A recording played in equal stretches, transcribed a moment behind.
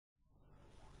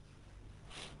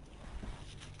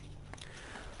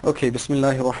Okay,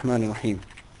 Bismillahir Rahmanir Rahim.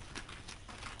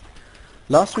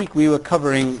 Last week we were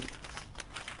covering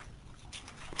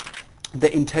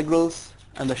the integrals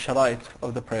and the sharait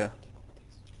of the prayer.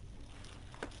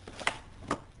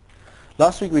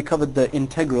 Last week we covered the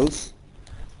integrals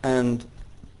and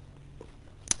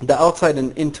the outside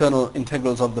and internal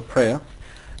integrals of the prayer.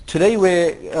 Today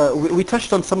we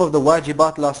touched on some of the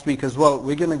wajibat last week as well.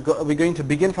 We're going to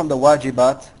begin from the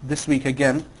wajibat this week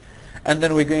again, and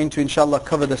then we're going to inshallah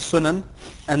cover the sunan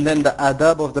and then the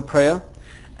adab of the prayer,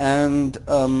 and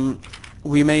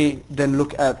we may then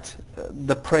look at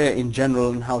the prayer in general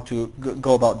and how to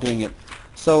go about doing it.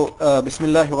 So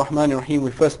Bismillahir Rahmanir Rahim, we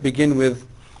first begin with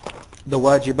the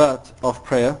wajibat of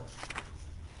prayer.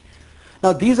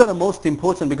 Now these are the most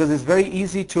important because it's very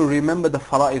easy to remember the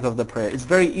fara'id of the prayer. It's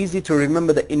very easy to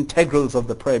remember the integrals of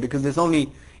the prayer because there's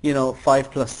only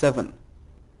 5 plus 7.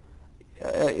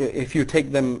 If you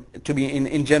take them to be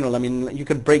in general, I mean you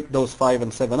could break those 5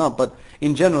 and 7 up, but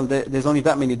in general there's only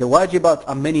that many. The wajibat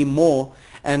are many more,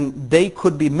 and they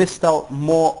could be missed out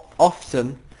more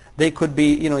often. They could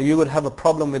be, you would have a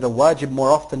problem with a wajib more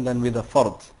often than with a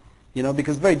fard,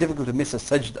 because it's very difficult to miss a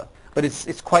sajda. But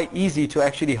it's quite easy to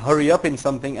actually hurry up in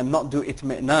something and not do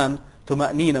itmi'nan to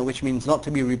ma'nina, which means not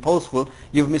to be reposeful.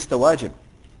 You've missed a wajib.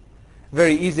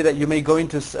 Very easy that you may go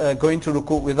into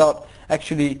ruku' without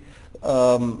actually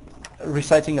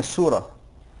reciting a surah,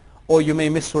 or you may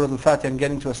miss Surah Al-Fatiha and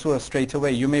get into a surah straight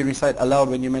away. You may recite aloud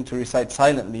when you're meant to recite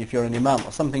silently if you're an imam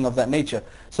or something of that nature.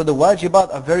 So the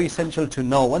wajibat are very essential to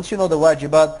know. Once you know the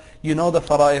wajibat, you know the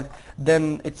fara'id,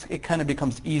 then it kind of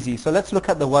becomes easy. So let's look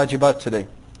at the wajibat today.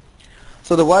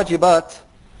 So the wajibat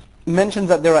mentions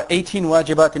that there are 18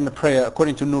 wajibat in the prayer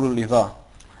according to Nurul Idah.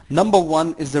 Number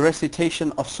 1 is the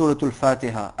recitation of Surah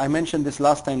Al-Fatiha. I mentioned this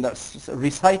last time that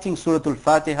reciting Surah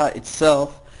Al-Fatiha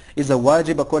itself is a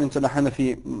wajib according to the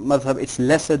Hanafi madhab. It's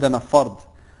lesser than a fard,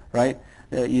 right?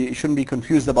 You shouldn't be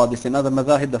confused about this. In other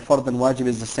madhahib, the fard and wajib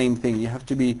is the same thing. You have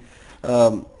to be,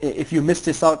 if you miss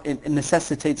this out, it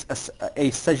necessitates a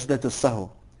sajda to sahu.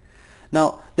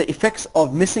 Now, the effects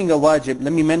of missing a wajib,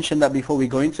 let me mention that before we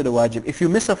go into the wajib. If you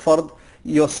miss a fard,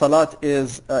 your salat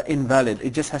is invalid. It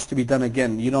just has to be done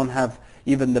again. You don't have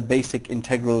even the basic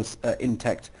integrals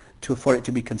intact for it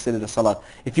to be considered a salat.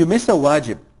 If you miss a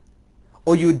wajib,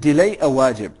 or you delay a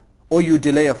wajib, or you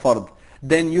delay a fard,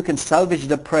 then you can salvage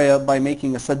the prayer by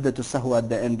making a sajda to sahu at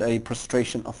the end, a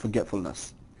prostration of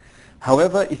forgetfulness.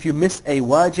 However, if you miss a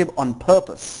wajib on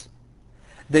purpose,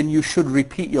 then you should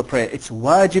repeat your prayer. It's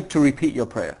wajib to repeat your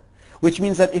prayer, which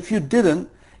means that if you didn't,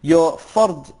 your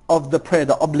fard of the prayer,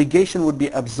 the obligation would be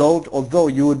absolved, although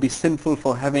you would be sinful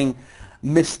for having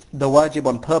missed the wajib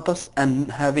on purpose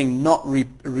and having not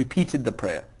repeated the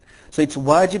prayer. So it's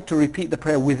wajib to repeat the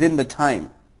prayer within the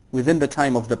time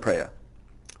of the prayer,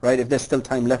 right? If there's still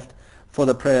time left for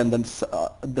the prayer and then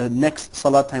the next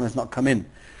salat time has not come in.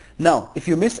 Now, if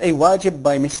you miss a wajib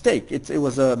by mistake, it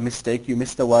was a mistake, you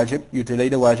missed the wajib, you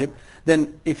delayed the wajib,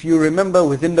 then if you remember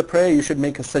within the prayer, you should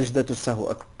make a sajda to sahu,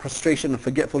 a prostration of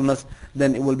forgetfulness,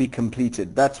 then it will be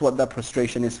completed. That's what that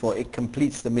prostration is for. It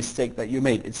completes the mistake that you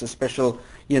made. It's a special,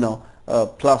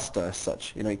 plaster as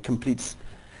such. It completes.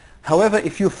 However,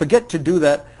 if you forget to do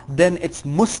that, then it's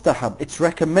mustahab. It's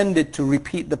recommended to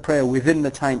repeat the prayer within the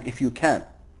time if you can.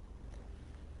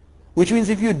 Which means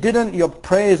if you didn't, your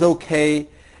prayer is okay,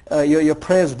 your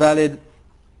prayer is valid,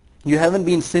 you haven't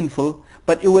been sinful,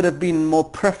 but it would have been more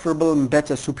preferable and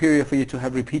better, superior for you to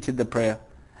have repeated the prayer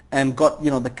and got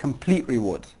the complete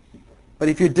reward. But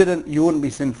if you didn't, you wouldn't be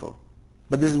sinful.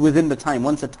 But this is within the time.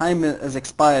 Once the time has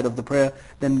expired of the prayer,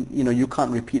 then you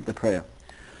can't repeat the prayer.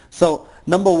 So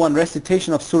number 1,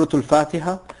 recitation of Surah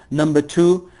Al-Fatiha. Number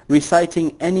 2,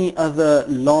 reciting any other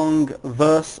long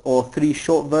verse or 3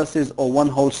 short verses or 1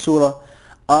 whole surah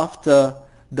after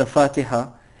the Fatiha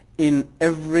in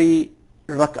every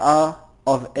rak'ah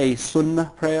of a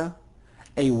sunnah prayer,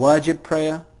 a wajib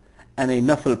prayer, and a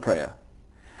nafil prayer,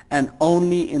 and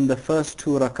only in the first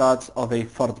 2 rak'ats of a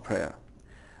fard prayer.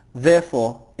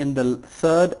 Therefore, in the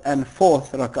 3rd and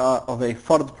 4th rak'ah of a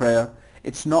fard prayer,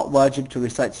 it's not wajib to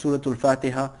recite Surah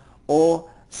Al-Fatiha or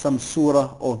some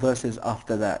surah or verses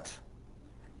after that.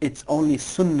 It's only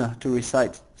sunnah to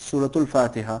recite Surah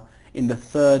Al-Fatiha in the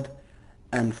 3rd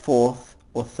and 4th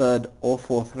or 3rd or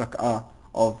 4th rak'ah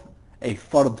of a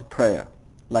fard prayer,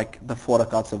 like the 4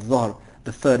 rak'ats of Dhuhr,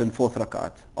 the 3rd and 4th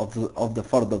rak'at of the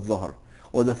fard of Dhuhr,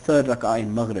 or the 3rd rak'ah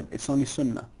in Maghrib. It's only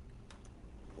sunnah.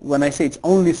 When I say it's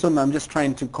only sunnah, I'm just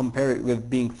trying to compare it with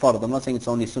being fard. I'm not saying it's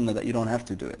only sunnah that you don't have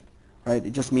to do it, right?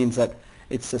 It just means that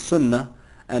it's a sunnah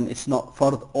and it's not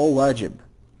fard or wajib.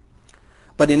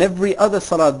 But in every other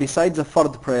salat besides a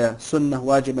fard prayer, sunnah,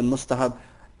 wajib and mustahab,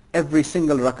 every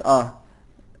single rak'ah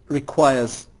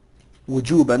requires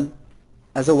wujuban,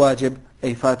 as a wajib,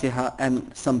 a Fatiha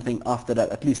and something after that,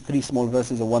 at least 3 small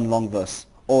verses or 1 long verse,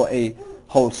 or a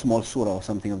whole small surah or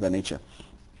something of that nature.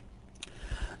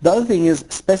 The other thing is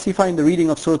specifying the reading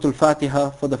of Surah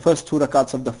Al-Fatiha for the first 2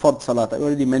 rakats of the Fard Salat. I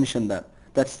already mentioned that.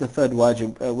 That's the third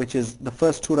wajib, which is the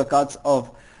first 2 rakats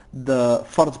of the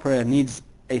Fard prayer needs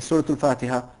a Surah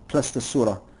Al-Fatiha plus the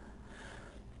surah.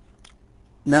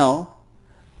 Now,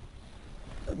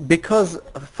 because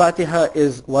Fatiha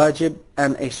is wajib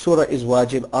and a surah is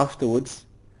wajib afterwards,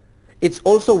 it's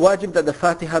also wajib that the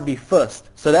Fatiha be first.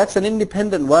 So that's an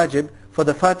independent wajib for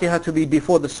the Fatiha to be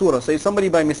before the surah. So if somebody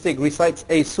by mistake recites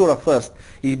a surah first,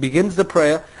 he begins the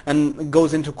prayer and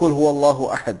goes into Qul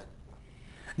Huwallahu Ahad.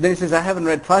 Then he says, I haven't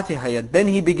read Fatiha yet. Then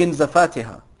he begins the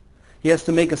Fatiha. He has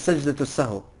to make a sajda to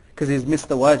sahu because he's missed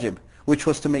the wajib, which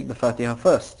was to make the Fatiha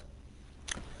first.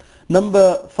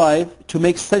 Number 5, to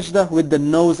make sajda with the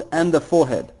nose and the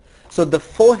forehead. So the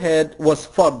forehead was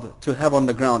fard to have on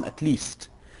the ground at least.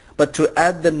 But to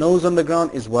add the nose on the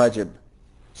ground is wajib.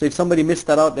 So if somebody missed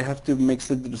that out, they have to make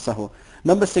sajda to sahu.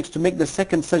 Number 6, to make the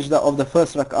second sajda of the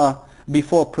first rak'ah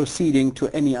before proceeding to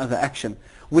any other action.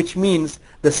 Which means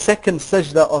the second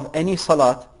sajda of any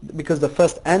salat, because the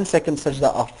first and second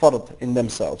sajda are fard in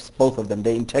themselves, both of them,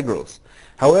 they're integrals.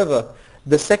 However,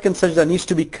 the second sajda needs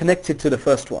to be connected to the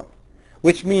first one.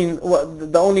 Which means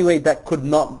the only way that could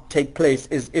not take place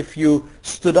is if you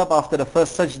stood up after the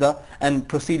first sajda and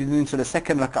proceeded into the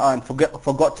second rak'ah and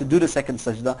forgot to do the second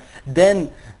sajda,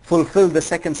 then fulfill the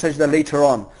second sajda later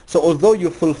on. So although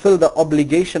you fulfill the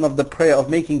obligation of the prayer of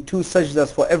making 2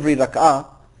 sajdas for every rak'ah,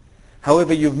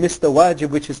 however you've missed the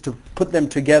wajib, which is to put them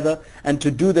together and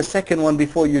to do the second one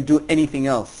before you do anything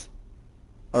else.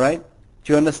 Alright?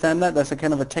 Do you understand that? That's a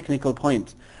kind of a technical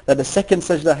point. That the second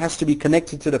sajda has to be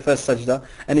connected to the first sajda,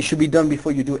 and it should be done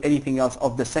before you do anything else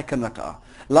of the second rak'ah.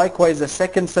 Likewise, the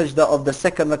second sajda of the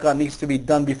second rak'ah needs to be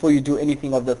done before you do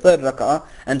anything of the third rak'ah,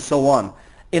 and so on.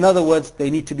 In other words,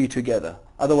 they need to be together.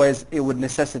 Otherwise, it would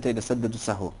necessitate a sajda to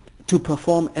sahu. To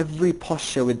perform every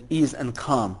posture with ease and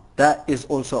calm, that is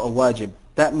also a wajib.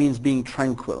 That means being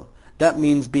tranquil. That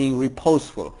means being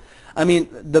reposeful. I mean,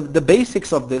 the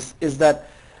basics of this is that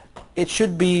it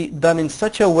should be done in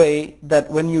such a way that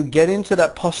when you get into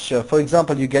that posture, for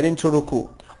example, you get into ruku,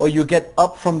 or you get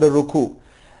up from the ruku,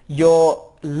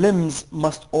 your limbs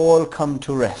must all come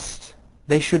to rest.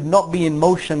 They should not be in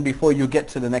motion before you get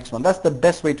to the next one. That's the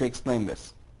best way to explain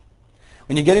this.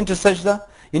 When you get into sajda,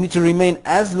 you need to remain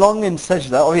as long in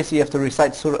sajda. Obviously you have to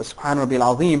recite Surah Subhan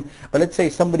Rabbil Azim, but let's say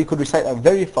somebody could recite that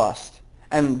very fast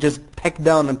and just peck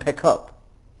down and peck up,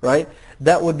 right?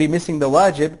 That would be missing the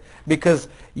wajib, because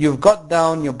you've got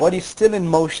down, your body's still in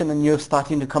motion, and you're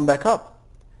starting to come back up.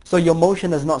 So your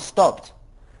motion has not stopped.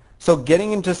 So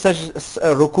getting into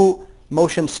ruku,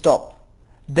 motion stop.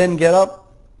 Then get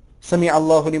up, Sami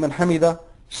Allahu liman hamida,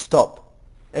 stop.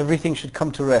 Everything should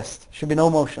come to rest. Should be no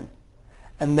motion.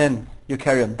 And then you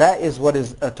carry on. That is what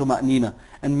is tuma'nina.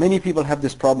 And many people have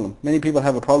this problem. Many people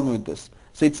have a problem with this.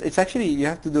 So it's actually, you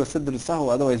have to do a sajda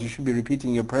sahu, otherwise you should be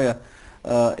repeating your prayer.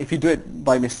 If you do it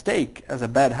by mistake as a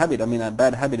bad habit, I mean a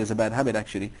bad habit is a bad habit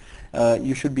actually,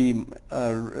 you should be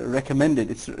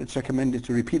recommended, it's recommended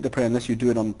to repeat the prayer unless you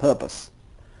do it on purpose.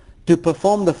 To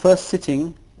perform the first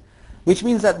sitting, which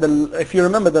means that if you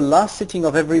remember, the last sitting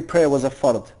of every prayer was a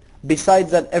fard.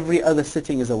 Besides that, every other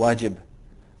sitting is a wajib.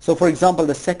 So for example,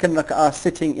 the second rak'ah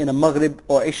sitting in a maghrib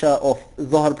or isha or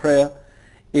dhuhr prayer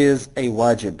is a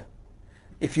wajib.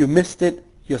 If you missed it,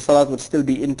 your salat would still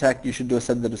be intact, you should do a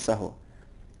sajda to sahu.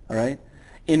 Alright?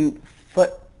 In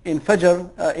Fajr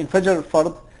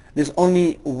Fard, there's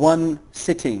only one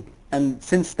sitting. And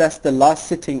since that's the last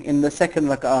sitting in the second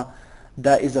rak'ah,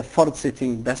 that is a Fard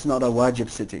sitting, that's not a wajib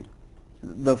sitting.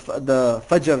 The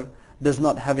Fajr does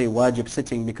not have a wajib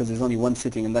sitting because there's only one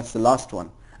sitting, and that's the last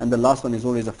one. And the last one is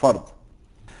always a Fard.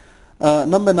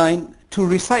 Number 9, to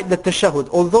recite the tashahhud.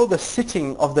 Although the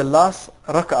sitting of the last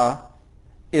rak'ah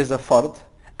is a Fard,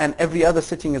 and every other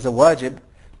sitting is a wajib,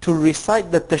 to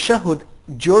recite the tashahhud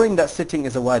during that sitting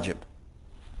is a wajib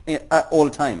at all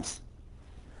times.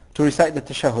 To recite the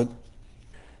tashahhud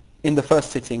in the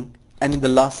first sitting and in the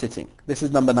last sitting. This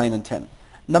is number 9 and 10.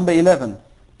 Number 11,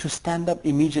 to stand up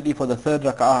immediately for the third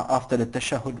rak'ah after the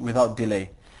tashahhud without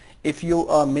delay. If you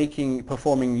are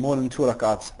performing more than 2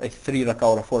 rak'ahs, a 3 rak'ah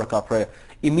or a 4 rak'ah prayer,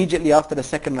 immediately after the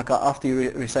second rak'ah, after you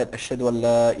recite Ashhadu an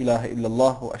la ilaha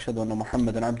illallah wa ashhadu anna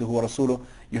Muhammadan abduhu wa rasuluh,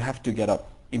 you have to get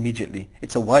up immediately.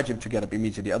 It's a wajib to get up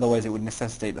immediately, otherwise it would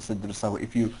necessitate a sajda sahu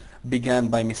if you began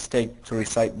by mistake to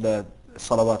recite the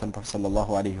salawat on Prophet sallallahu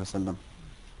alaihi wasallam.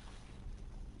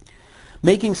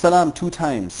 Making salam 2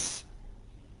 times.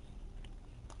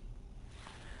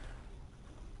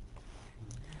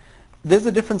 There's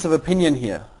a difference of opinion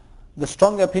here. The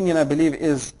strong opinion, I believe,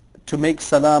 is to make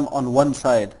salam on one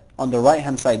side, on the right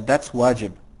hand side. That's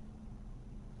wajib.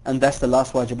 And that's the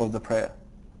last wajib of the prayer.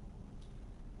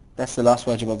 That's the last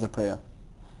wajib of the prayer.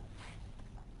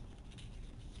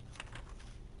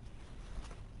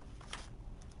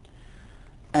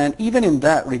 And even in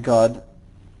that regard,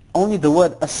 only the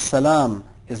word as-salam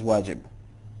is wajib.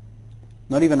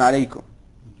 Not even alaykum.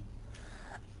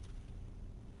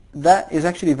 That is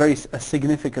actually a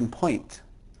significant point.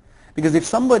 Because if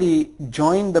somebody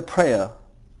joined the prayer,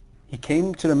 he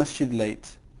came to the masjid late,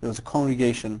 there was a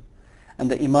congregation,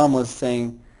 and the imam was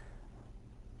saying,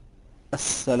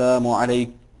 Assalamu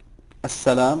alaykum,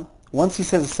 as-salam. Once he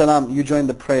says as-salam, you join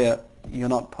the prayer, you're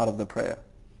not part of the prayer.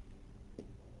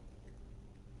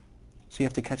 So you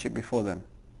have to catch it before then.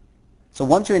 So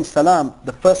once you're in salam,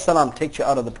 the first salam takes you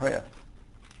out of the prayer.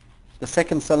 The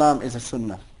second salam is a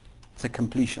sunnah. It's a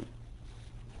completion.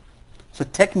 So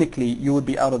technically, you would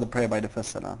be out of the prayer by the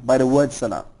first salam, by the word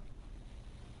salam.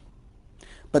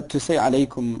 But to say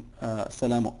alaykum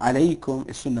salamu, alaykum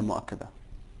is sunnah mu'akkada.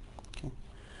 Okay.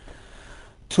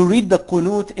 To read the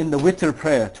qunut in the witr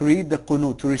prayer, to read the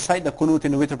qunut, to recite the qunut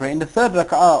in the witr prayer. In the third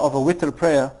rak'ah of a witr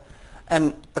prayer,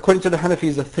 and according to the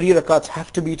Hanafis, the 3 rak'ats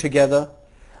have to be together.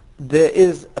 There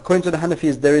is, according to the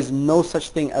Hanafis, there is no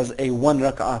such thing as a 1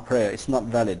 rak'ah prayer. It's not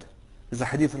valid. There's a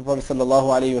hadith of the Prophet sallallahu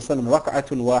alayhi wa sallam,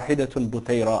 rak'atun wahidatun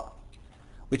butayra,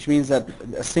 which means that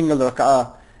a single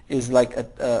rak'ah is like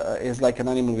an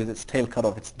animal with its tail cut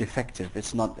off. It's defective.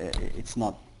 It's not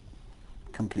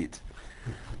complete.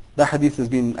 That hadith has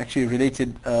been actually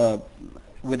related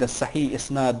with a sahih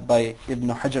isnad by Ibn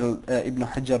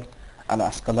Hajar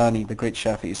al-Asqalani, the great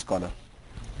Shafi'i scholar.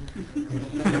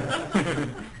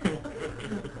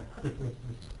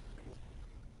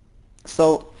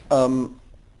 So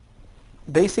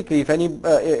basically, if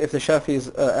the Shafis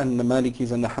and the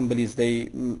Malikis and the Hanbalis, they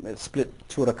split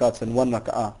 2 rakats and 1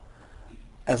 rak'ah,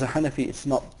 as a Hanafi, it's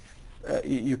not.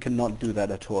 You cannot do that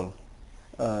at all.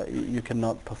 You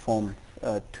cannot perform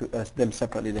them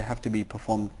separately. They have to be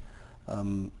performed.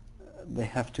 They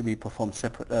have to be performed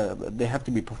separate. They have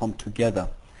to be performed together.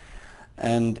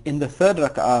 And in the third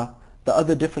rak'ah, the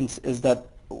other difference is that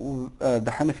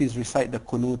the Hanafis recite the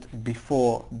qunut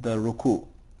before the ruku.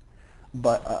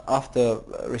 But after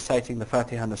reciting the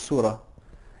Fatiha and the Surah,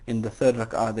 in the third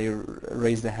rak'ah, they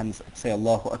raise their hands, say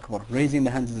Allahu Akbar. Raising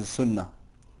the hands is a sunnah,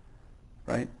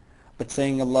 right? But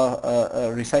saying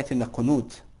reciting the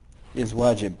qunut is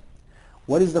wajib.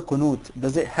 What is the qunut?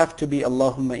 Does it have to be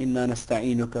Allahumma inna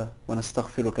nasta'inuka wa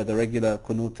nastaghfiruka, the regular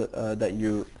qunut that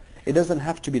you... It doesn't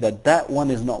have to be that. That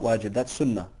one is not wajib. That's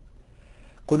sunnah.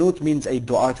 Qunut means a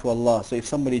dua to Allah. So if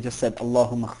somebody just said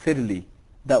Allahumma khfirli,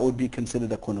 that would be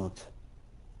considered a qunut.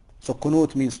 So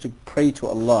qunut means to pray to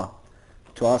Allah,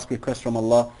 to ask requests from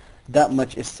Allah. That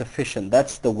much is sufficient.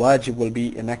 That's the wajib will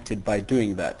be enacted by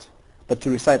doing that. But to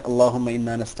recite Allahumma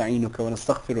inna nasta'inuka wa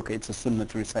nastaghfiruka, it's a sunnah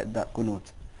to recite that qunut.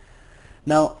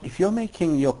 Now, if you're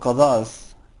making your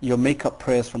qadars, your make-up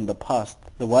prayers from the past,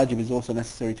 the wajib is also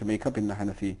necessary to make up in the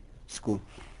Hanafi school.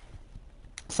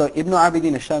 So Ibn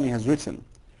Abidin Ashami has written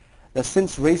that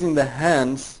since raising the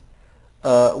hands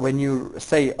when you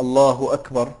say Allahu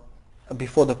Akbar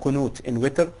before the qunut in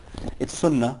witr, it's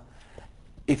sunnah.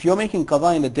 If you're making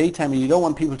qada in the daytime and you don't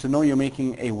want people to know you're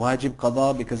making a wajib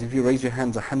qada, because if you raise your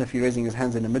hands, a Hanafi raising his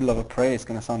hands in the middle of a prayer, it's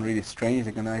going to sound really strange.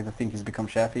 They're going to either think he's become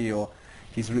Shafi or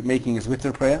he's making his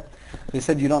witr prayer. They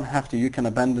said you don't have to. You can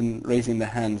abandon raising the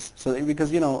hands. So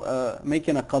because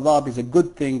making a qadab is a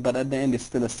good thing, but at the end it's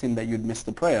still a sin that you'd miss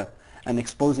the prayer, and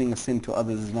exposing a sin to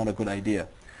others is not a good idea.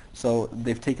 So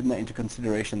they've taken that into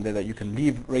consideration there, that you can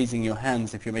leave raising your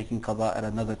hands if you're making qada at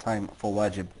another time for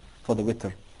wajib, for the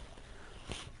witr.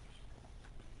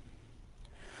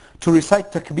 To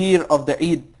recite takbir of the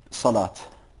Eid salat.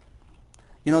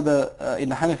 In the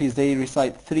Hanafis, they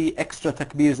recite 3 extra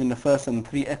takbirs in the first and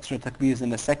 3 extra takbirs in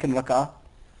the second rak'ah.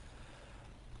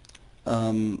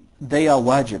 They are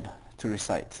wajib to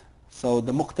recite. So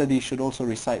the muqtadi should also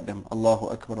recite them. Allahu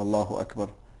Akbar, Allahu Akbar.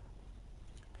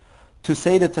 To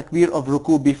say the takbir of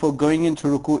ruku before going into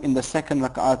ruku in the second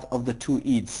rak'at of the 2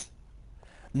 Eids.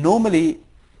 Normally,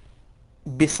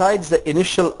 besides the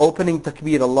initial opening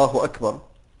takbir, Allahu Akbar,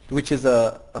 which is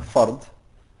a fard,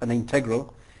 an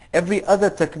integral, every other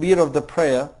takbir of the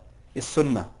prayer is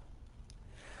sunnah.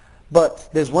 But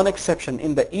there's one exception.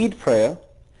 In the Eid prayer,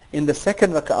 in the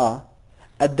second rak'ah,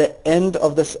 at the end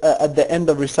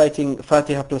of reciting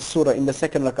Fatiha plus Surah in the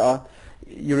second rak'ah,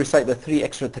 you recite the 3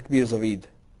 extra takbirs of Eid.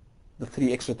 the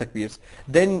 3 extra takbirs.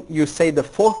 Then you say the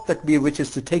 4th takbir, which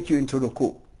is to take you into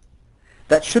ruku'.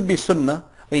 That should be sunnah.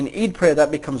 In Eid prayer,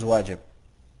 that becomes wajib.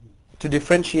 To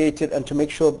differentiate it and to make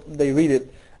sure they read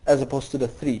it as opposed to the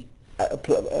 3,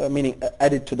 meaning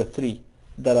added to the 3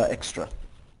 that are extra.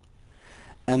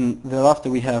 And thereafter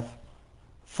we have,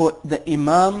 for the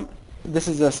imam, this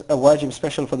is a wajib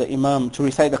special for the imam to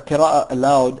recite the qira'ah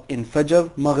aloud in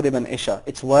Fajr, Maghrib and Isha.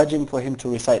 It's wajib for him to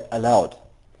recite aloud.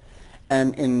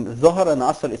 And in Dhuhr and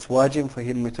Asr, it's wajib for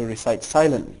him to recite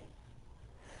silently.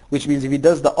 Which means if he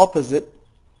does the opposite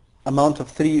amount of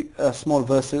 3 small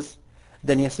verses,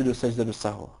 then he has to do sajdatul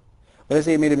sahwa. But let's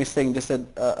say he made a mistake and just said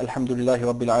Alhamdulillahi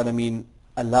Rabbil Alameen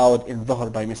aloud in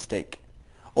Dhuhr by mistake.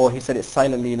 Or he said it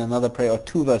silently in another prayer or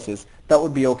 2 verses. That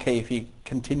would be okay if he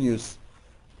continues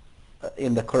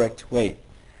in the correct way.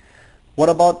 What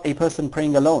about a person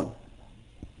praying alone?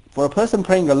 For a person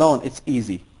praying alone, it's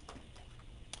easy.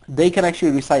 They can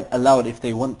actually recite aloud if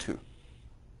they want to.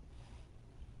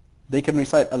 They can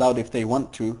recite aloud if they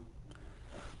want to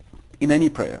in any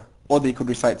prayer. Or they could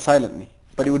recite silently.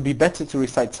 But it would be better to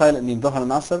recite silently in Dhuhr and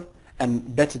Asr,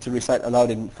 and better to recite aloud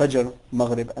in Fajr,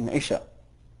 Maghrib and Isha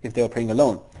if they are praying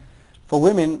alone. For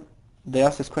women, they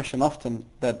ask this question often,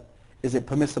 that is it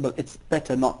permissible? It's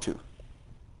better not to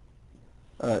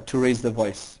raise the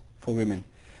voice for women.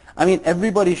 I mean,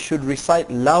 everybody should recite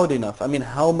loud enough. I mean,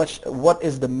 what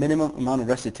is the minimum amount of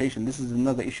recitation? This is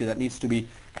another issue that needs to be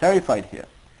clarified here.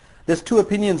 There's 2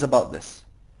 opinions about this.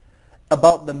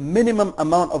 About the minimum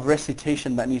amount of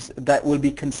recitation that will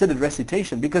be considered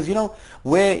recitation. Because, you know,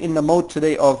 we're in the mode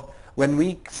today of, when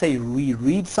we say we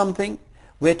read something,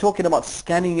 we're talking about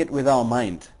scanning it with our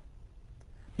mind.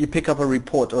 You pick up a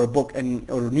report or a book or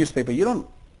a newspaper, you don't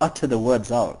utter the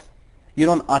words out. You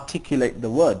don't articulate the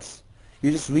words.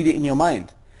 You just read it in your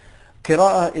mind.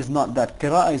 Qira'ah is not that.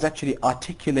 Qira'ah is actually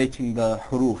articulating the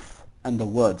huruf and the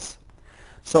words.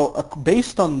 So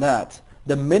based on that,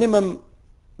 the minimum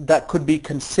that could be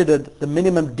considered, the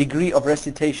minimum degree of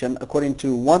recitation, according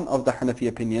to one of the Hanafi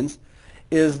opinions,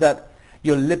 is that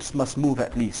your lips must move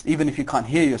at least. Even if you can't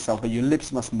hear yourself, but your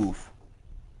lips must move.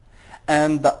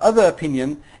 And the other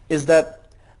opinion is that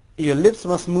your lips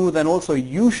must move, and also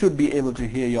you should be able to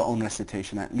hear your own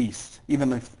recitation at least,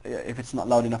 even if it's not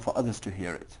loud enough for others to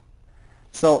hear it.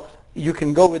 So you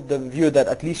can go with the view that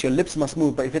at least your lips must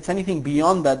move, but if it's anything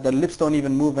beyond that, the lips don't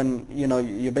even move, and you know,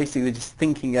 you're basically just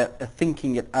thinking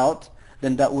it out,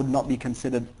 then that would not be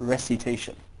considered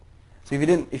recitation. So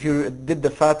if you did the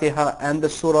Fatiha and the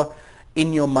surah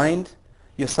in your mind,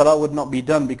 your salah would not be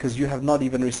done, because you have not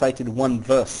even recited one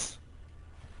verse.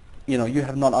 You know, you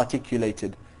have not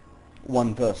articulated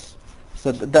one verse.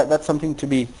 So that's something to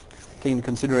be taken into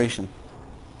consideration.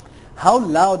 How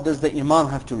loud does the imam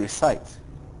have to recite?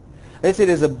 Let's say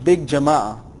there's a big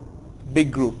jama'ah,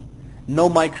 big group, no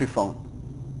microphone,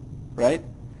 right?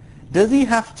 Does he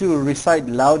have to recite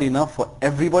loud enough for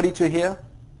everybody to hear?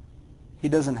 He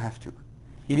doesn't have to.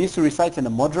 He needs to recite in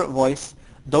a moderate voice.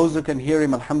 Those who can hear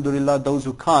him, alhamdulillah. Those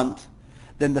who can't,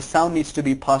 then the sound needs to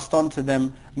be passed on to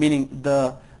them, meaning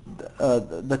the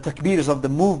takbirs of the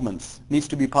movements needs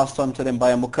to be passed on to them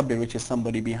by a mukabbir, which is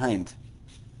somebody behind,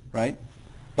 right?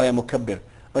 By a mukabbir.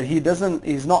 But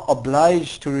he's not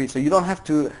obliged to read. So you don't have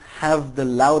to have the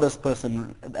loudest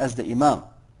person as the imam.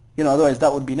 You know, otherwise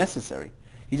that would be necessary.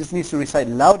 He just needs to recite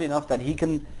loud enough that he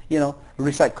can, you know,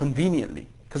 recite conveniently.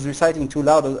 Because reciting too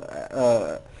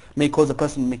loud may cause a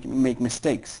person to make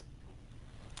mistakes.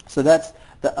 So that's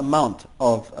the amount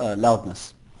of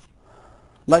loudness.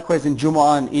 Likewise in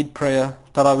Jumu'ah and Eid prayer,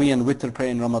 Taraweeh and Witr prayer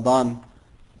in Ramadan,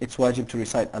 it's wajib to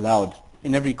recite aloud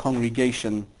in every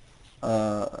congregation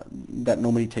that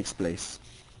normally takes place.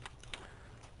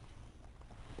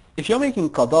 If you're making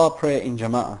qada prayer in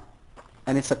Jama'ah,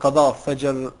 and it's a qada of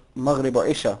Fajr, Maghrib or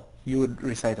Isha, you would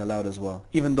recite aloud as well,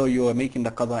 even though you are making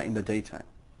the qada in the daytime.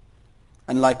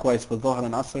 And likewise for Dhuhr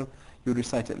and Asr, you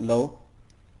recite it low,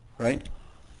 right?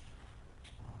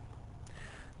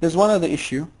 There's one other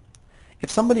issue. If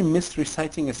somebody missed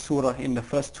reciting a surah in the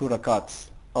first 2 rakats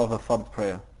of a fard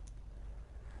prayer,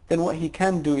 then what he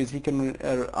can do is he can,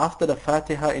 after the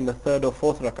Fatiha in the 3rd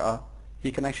or 4th rak'ah,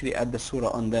 he can actually add the surah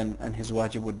on them, and his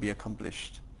wajib would be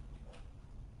accomplished.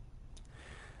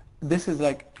 This is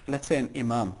like, let's say an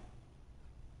imam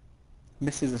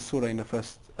misses a surah in the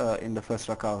first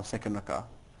rak'ah or 2nd rak'ah.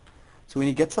 So when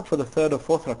he gets up for the 3rd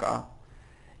or 4th rak'ah,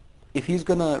 if he's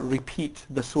going to repeat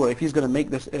the surah, if he's going to make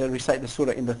this recite the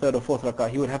surah in the 3rd or 4th rak'ah,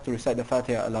 he would have to recite the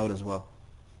Fatiha aloud as well.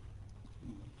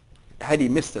 Had he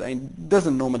missed it, it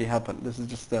doesn't normally happen. This is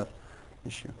just the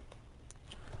issue.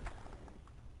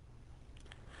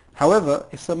 However,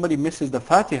 if somebody misses the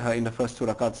Fatiha in the first 2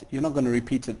 rakats, you're not going to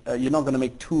repeat it. You're not going to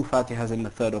make 2 Fatihas in the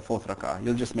 3rd or 4th rak'ah.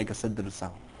 You'll just make a Sajdat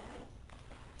al-Sahw.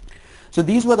 So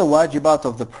these were the wajibat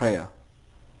of the prayer.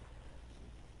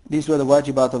 These were the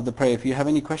wajibat of the prayer. If you have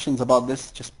any questions about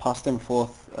this, just pass them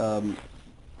forth.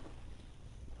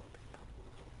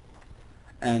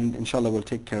 And inshallah we'll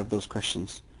take care of those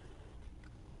questions.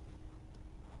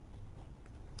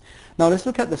 Now let's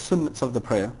look at the sunnats of the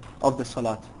prayer, of the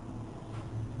salat.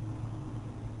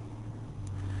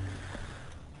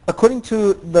 According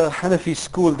to the Hanafi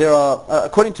school, there are,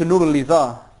 according to Nurul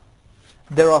Idah,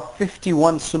 there are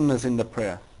 51 sunnahs in the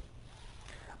prayer.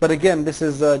 But again, this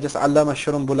is just Imam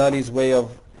Shurunbulali's way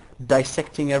of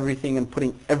dissecting everything and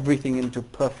putting everything into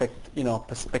perfect,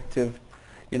 perspective,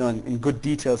 in good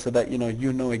detail, so that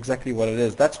you know exactly what it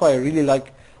is. That's why I really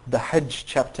like the Hajj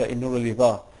chapter in Nurul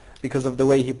Idah, because of the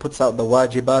way he puts out the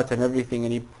wajibat and everything,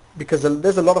 and because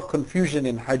there's a lot of confusion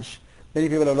in Hajj. Many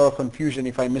people have a lot of confusion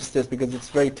if I miss this, because it's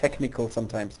very technical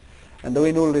sometimes. And the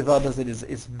way Nurul Idah does it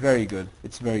is very good.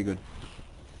 It's very good.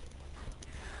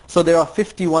 So there are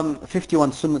 51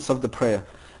 sunnats of the prayer.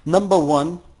 Number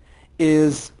 1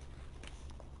 is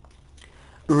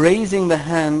raising the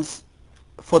hands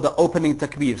for the opening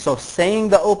takbir. So saying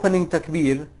the opening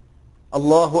takbir,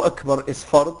 Allahu Akbar, is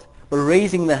fard, but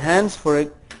raising the hands for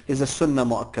it is a sunnah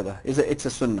mu'akkadah. It's a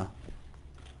sunnah.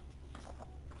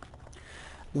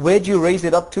 Where do you raise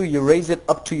it up to? You raise it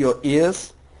up to your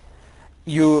ears.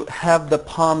 You have the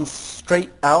palms straight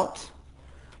out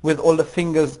with all the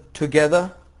fingers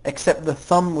together, except the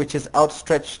thumb, which is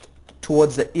outstretched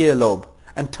towards the earlobe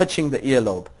and touching the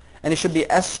earlobe. And it should be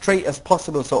as straight as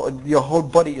possible, so your whole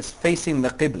body is facing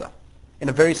the qibla in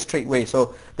a very straight way.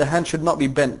 So the hand should not be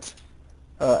bent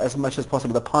as much as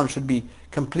possible. The palm should be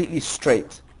completely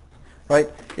straight, right?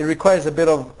 It requires a bit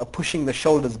of pushing the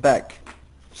shoulders back,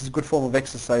 which is a good form of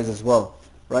exercise as well,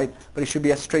 right? But it should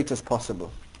be as straight as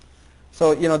possible.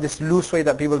 So, this loose way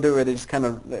that people do it, they just kind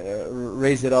of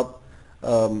raise it up.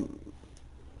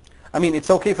 I mean, it's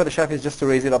okay for the Shafis just to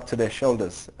raise it up to their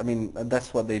shoulders. I mean,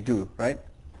 that's what they do, right?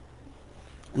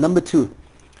 Number 2,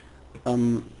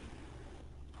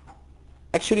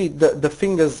 actually the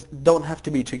fingers don't have to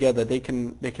be together. They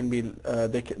can be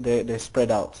they're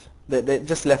spread out. They're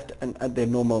just left at their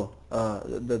normal.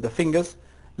 The fingers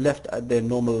left at their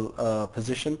normal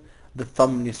position. The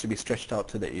thumb needs to be stretched out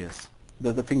to the ears.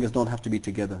 The fingers don't have to be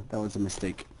together. That was a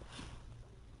mistake.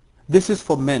 This is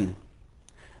for men.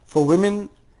 For women,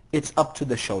 it's up to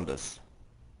the shoulders.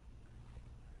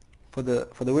 For the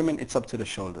women, it's up to the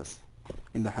shoulders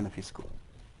in the Hanafi school.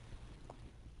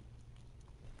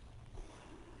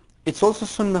 It's also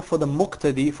sunnah for the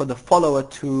muqtadi, for the follower,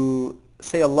 to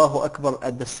say Allahu Akbar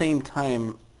at the same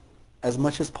time as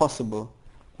much as possible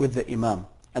with the imam,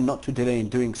 and not to delay in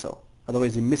doing so.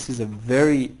 Otherwise he misses a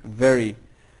very, very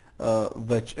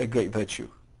great virtue.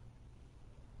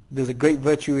 There's a great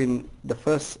virtue in the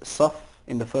first saf,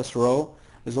 in the first row.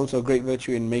 There's also a great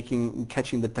virtue in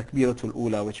catching the takbiratul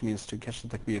ula, which means to catch the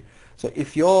takbir. So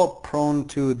if you're prone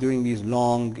to doing these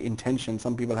long intentions,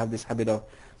 some people have this habit of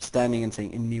standing and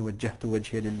saying inni wajjahtu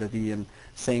wajhiya lilladhi, and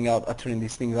saying out, uttering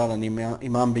these things out, and the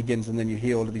imam begins, and then you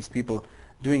hear all of these people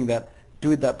doing that.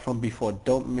 Do that from before.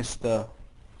 Don't miss this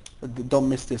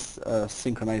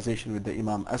synchronization with the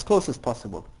imam as close as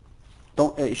possible.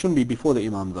 It shouldn't be before the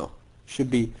imam though. It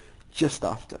should be just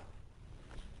after.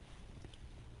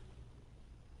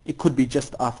 It could be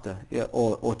just after, yeah,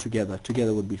 or together.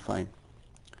 Together would be fine.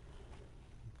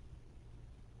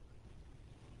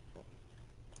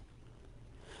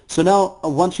 So now,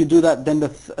 once you do that, then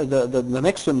the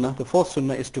next sunnah, the 4th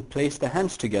sunnah, is to place the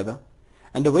hands together.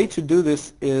 And the way to do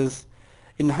this is,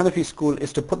 in the Hanafi school,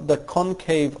 is to put the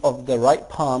concave of the right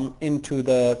palm into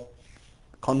the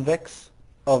convex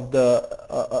of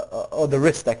or the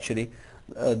wrist actually,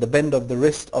 the bend of the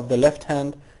wrist of the left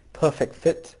hand, perfect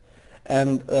fit.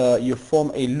 And you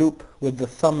form a loop with the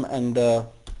thumb and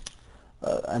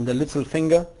the little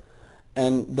finger,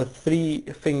 and the 3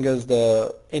 fingers,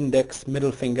 the index,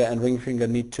 middle finger and ring finger,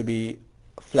 need to be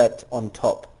flat on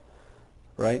top,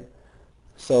 right?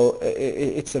 So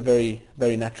it's a very,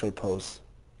 very natural pose,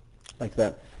 like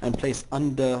that, and place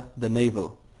under the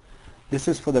navel. This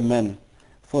is for the men.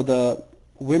 For the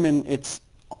women, it's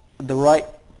the right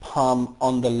palm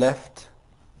on the left,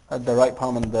 the right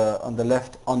palm on the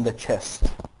left on the chest.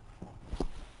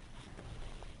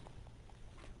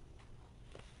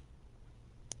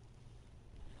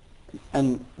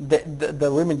 And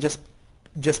the women just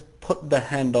put the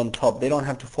hand on top. They don't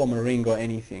have to form a ring or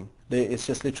anything. It's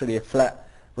just literally a flat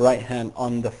right hand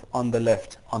on the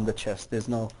left on the chest. There's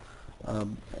no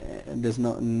And there's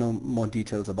no more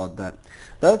details about that.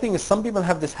 The other thing is some people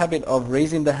have this habit of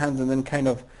raising their hands and then kind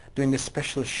of doing this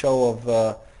special show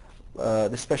of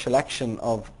this special action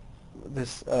of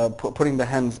this putting the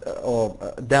hands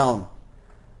down,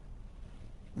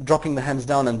 dropping the hands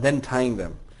down and then tying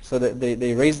them. So that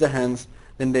they raise the hands,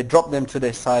 then they drop them to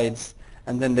their sides,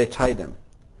 and then they tie them.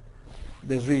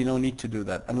 There's really no need to do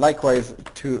that. And likewise,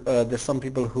 there's some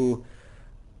people who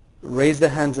raise their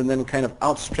hands and then kind of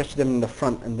outstretch them in the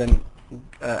front and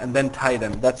then tie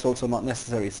them. That's also not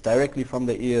necessary. It's directly from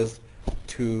the ears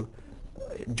to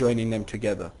joining them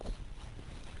together.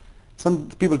 Some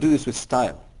people do this with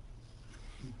style.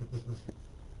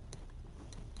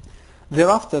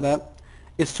 Thereafter that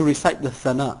is to recite the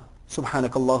thana.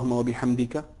 Subhanakallahumma wa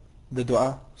bihamdika. The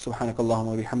dua. Subhanakallahumma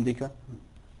wa bihamdika.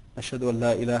 Ashhadu an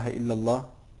la ilaha illallah.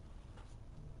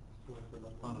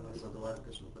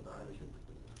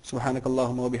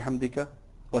 Subhanakallahumma wa bihamdika.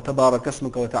 Wa tabarak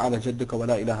asmuka wa ta'ala jadduka wa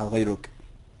la ilaha ghayruk.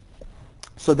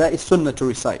 So that is sunnah to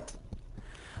recite.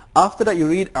 After that you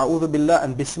read A'udhu Billah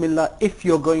and Bismillah if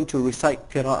you're going to recite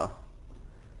qira'ah.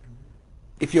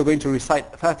 If you're going to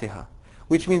recite Fatiha.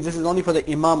 Which means this is only for the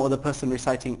imam or the person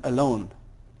reciting alone.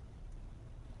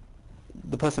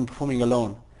 The person performing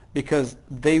alone. Because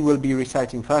they will be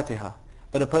reciting Fatiha.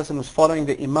 But a person who's following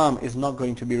the imam is not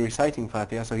going to be reciting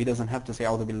Fatiha, so he doesn't have to say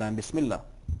A'udhu Billah and Bismillah.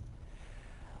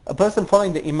 A person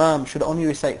following the imam should only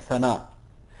recite Thana.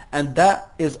 And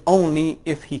that is only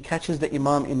if he catches the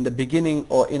imam in the beginning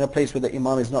or in a place where the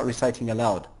imam is not reciting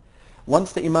aloud.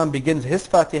 Once the imam begins his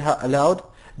Fatiha aloud,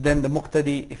 then the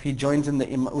muqtadi, if he joins in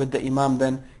with the imam,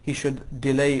 then he should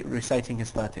delay reciting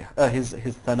his Fatiha, his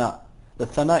Thana. The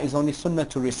Thana is only sunnah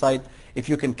to recite if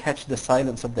you can catch the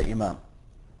silence of the imam.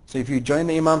 So if you join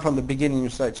the imam from the beginning, you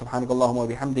recite Subhanakallahumma wa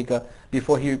bihamdika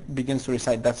before he begins to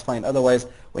recite, that's fine. Otherwise,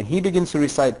 when he begins to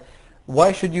recite,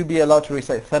 why should you be allowed to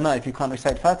recite Thana if you can't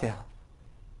recite Fatiha?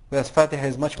 Whereas Fatiha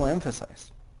is much more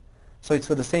emphasized. So it's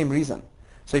for the same reason.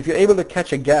 So if you're able to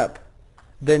catch a gap,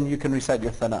 then you can recite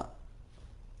your Thana.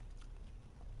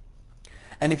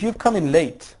 And if you've come in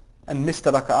late and missed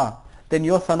a raka'ah, then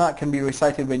your Thana can be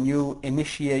recited when you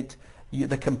initiate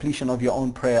the completion of your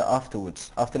own prayer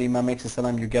afterwards. After the Imam makes a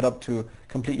salam, you get up to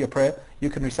complete your prayer, you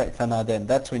can recite Thana then.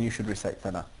 That's when you should recite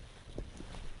Thana.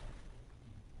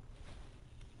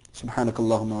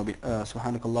 Subhanakallahumma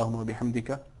wa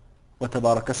bihamdika wa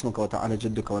tabarak asmuka wa ta'ala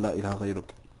jadduka wa la ilaha ghayruk.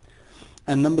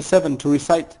 And number 7, to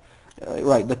recite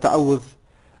the ta'awudh,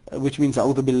 which means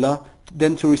A'udhu Billah,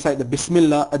 then to recite the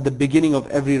Bismillah at the beginning of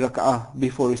every rak'ah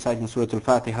before reciting Surah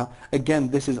Al-Fatiha. Again,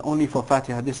 this is only for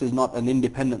Fatiha. This is not an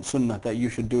independent sunnah that you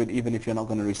should do it even if you're not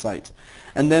going to recite.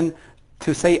 And then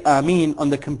to say Ameen on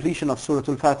the completion of Surah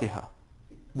Al-Fatiha.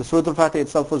 The Surah Al-Fatiha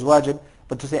itself was wajib,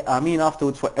 but to say Ameen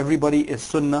afterwards for everybody is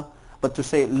sunnah, but to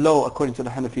say it low according to the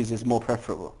Hanafis is more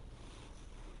preferable.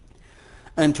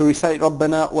 And to recite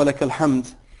Rabbana wa lakal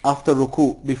hamd after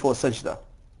ruku' before sajda.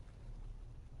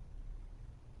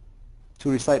 To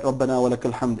recite Rabbana wa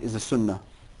lakal hamd is a sunnah.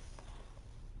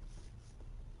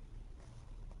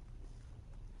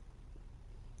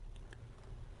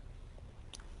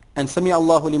 And Sami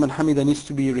Allahu liman hamida needs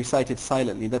to be recited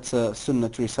silently. That's a sunnah,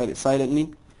 to recite it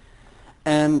silently.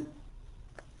 And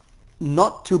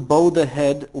not to bow the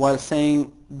head while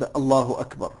saying the Allahu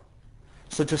Akbar.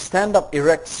 So to stand up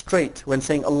erect straight when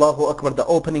saying Allahu Akbar, the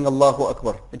opening Allahu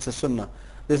Akbar, it's a sunnah.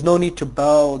 There's no need to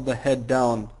bow the head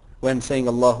down when saying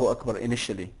Allahu Akbar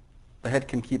initially. The head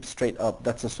can keep straight up.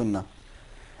 That's a sunnah.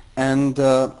 And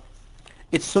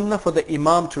it's sunnah for the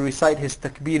imam to recite his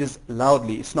takbirs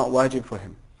loudly. It's not wajib for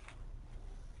him.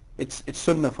 It's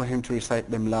sunnah for him to recite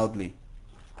them loudly.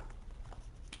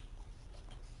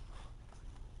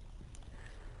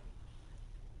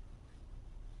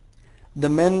 The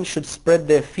men should spread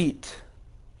their feet.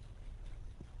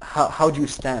 How do you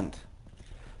stand?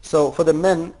 So for the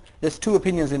men, there's 2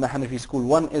 opinions in the Hanafi school.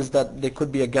 One is that there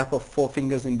could be a gap of 4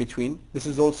 fingers in between. This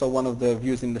is also one of the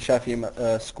views in the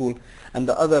Shafi'i school. And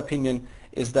the other opinion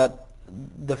is that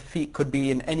the feet could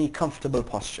be in any comfortable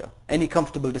posture. Any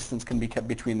comfortable distance can be kept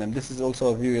between them. This is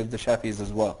also a view of the Shafi'is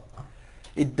as well.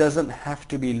 It doesn't have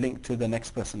to be linked to the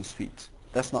next person's feet.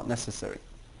 That's not necessary.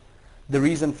 The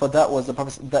reason for that was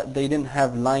that they didn't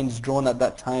have lines drawn at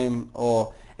that time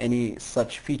or any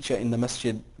such feature in the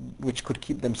masjid which could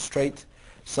keep them straight.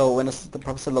 So when the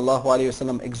Prophet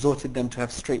ﷺ exhorted them to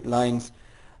have straight lines,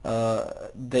 that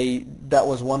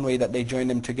was one way that they joined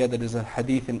them together. There's a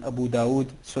hadith in Abu Dawud,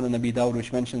 Sunan Abi Dawud,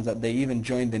 which mentions that they even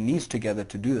joined the knees together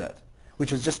to do that,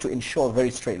 which was just to ensure a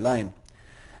very straight line.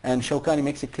 And Shawkani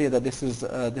makes it clear that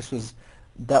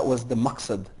that was the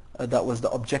maqsad, that was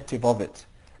the objective of it.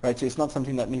 right? So it's not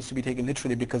something that needs to be taken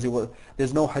literally, because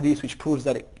there's no hadith which proves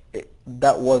that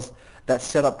that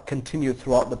setup continued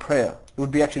throughout the prayer. It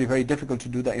would be actually very difficult to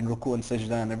do that in ruku and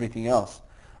sajda and everything else,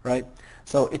 right?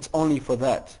 So it's only for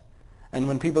that. And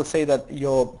when people say that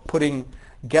you're putting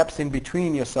gaps in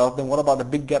between yourself, then what about the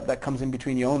big gap that comes in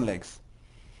between your own legs?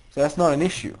 So that's not an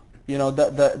issue. You know,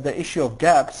 the issue of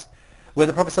gaps, where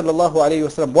the Prophet sallallahu alaihi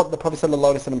wasallam, what the Prophet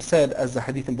sallallahu alaihi wasallam said, as the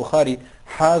hadith in Bukhari,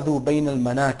 حَاذُوا بَيْنَ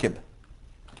الْمَنَاكِبِ,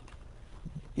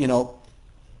 you know,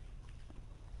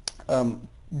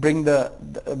 bring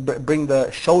the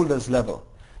shoulders level.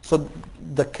 So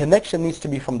the connection needs to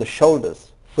be from the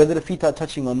shoulders, whether the feet are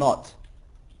touching or not.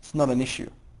 It's not an issue,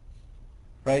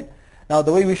 right? Now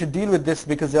the way we should deal with this,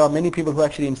 because there are many people who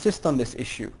actually insist on this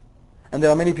issue, and there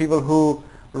are many people who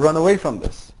run away from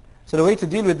this. So the way to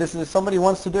deal with this is, if somebody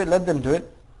wants to do it, let them do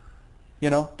it. You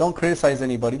know, don't criticize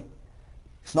anybody.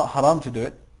 It's not haram to do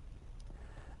it.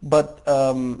 But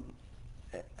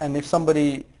and if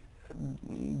somebody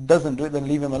doesn't do it, then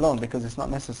leave him alone, because it's not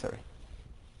necessary.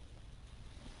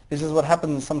 This is what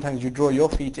happens sometimes. You draw your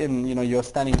feet in, you know, you're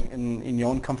standing in your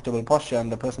own comfortable posture,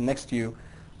 and the person next to you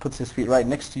puts his feet right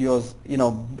next to yours, you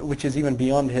know, which is even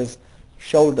beyond his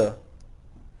shoulder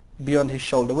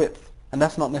width. And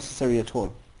that's not necessary at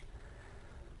all.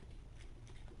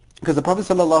 Because the Prophet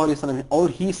ﷺ, all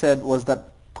he said was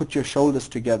that put your shoulders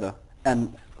together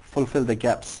and fulfill the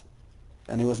gaps.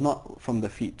 And it was not from the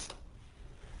feet.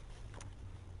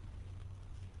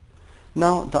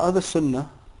 Now, the other sunnah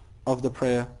of the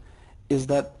prayer is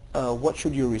that what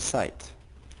should you recite?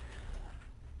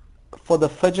 For the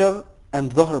Fajr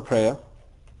and Dhuhr prayer,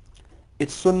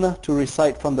 it's sunnah to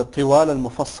recite from the Tiwal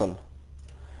al-Mufassal,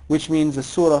 which means the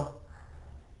surah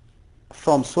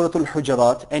from Surah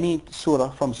al-Hujurat, any surah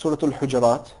from Surah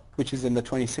al-Hujurat, which is in the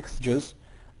 26th juz,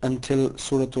 until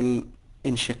Surah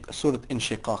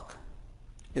Inshiqaq,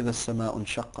 إِذَا السَّمَاءُ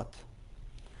انشَقَّتْ.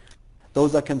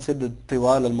 Those are considered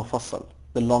Tiwal al-Mufassal,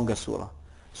 the longer surah.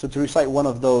 So to recite one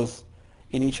of those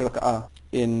in each rak'ah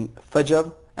in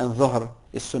Fajr and Dhuhr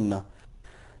is sunnah.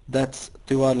 That's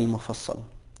Tiwal al-Mufassal.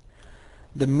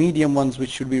 The medium ones which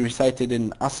should be recited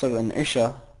in Asr and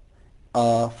Isha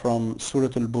are from Surah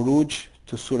al-Buruj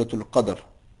to Surah al-Qadr.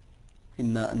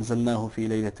 Inna anzalnahu fi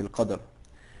laylatil qadr.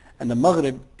 And the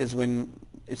Maghrib is when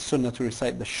it's sunnah to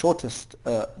recite the shortest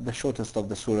of the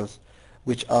surahs,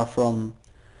 which are from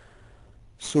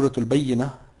Surah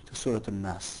al-Bayyinah to Surah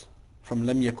al-Nas. From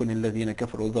Lam yakun alladhina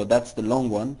kafaru, although that's the long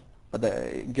one, but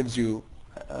it gives you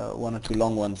one or two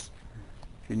long ones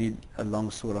if you need a long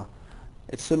surah.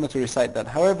 It's sunnah to recite that.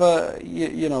 However,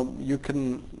 you know, you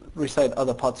can recite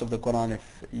other parts of the Quran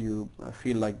if you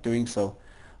feel like doing so,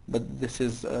 but this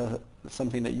is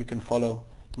something that you can follow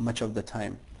much of the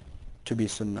time to be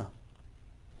sunnah.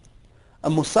 A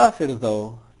musafir,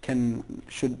 though,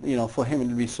 for him it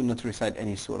will be sunnah to recite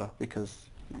any surah, because,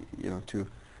 you know, to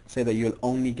say that you'll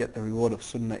only get the reward of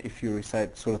sunnah if you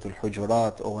recite Surah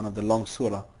al-Hujurat or one of the long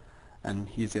surah, and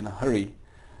he's in a hurry,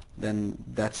 then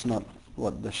that's not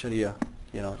what the Sharia,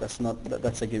 you know,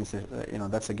 that's against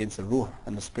the ruh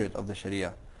and the spirit of the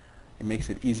Sharia. It makes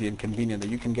it easy and convenient that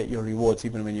you can get your rewards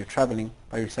even when you're traveling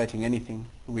by reciting anything.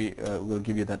 We will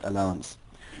give you that allowance.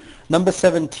 Number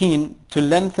 17, to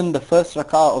lengthen the first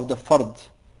rak'ah of the fard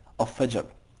of Fajr.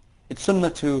 It's sunnah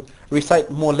to recite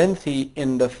more lengthy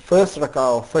in the first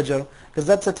rak'ah of Fajr, because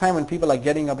that's the time when people are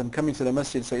getting up and coming to the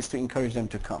masjid, so it's to encourage them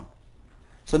to come.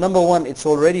 So number one, it's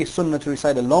already sunnah to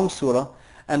recite a long surah,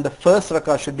 and the first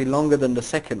rak'ah should be longer than the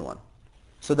second one,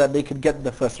 so that they could get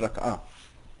the first rak'ah.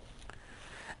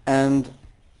 And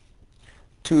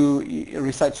to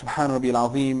recite Subhan Rabbiyal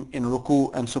Azim in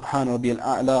ruku and Subhan Rabbiyal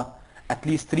A'la at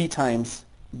least 3 times,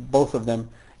 both of them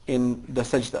in the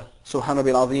sajda. Subhan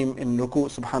Rabbiyal Azim in ruku,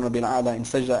 Subhan Rabbiyal A'la in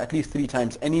sajda at least 3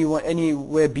 times.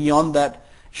 Anywhere beyond that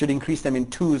should increase them in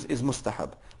 2s is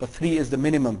mustahab, but 3 is the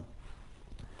minimum.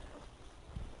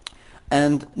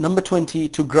 And number 20,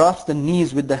 to grasp the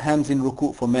knees with the hands in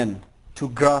ruku for men. To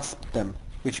grasp them,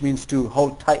 which means to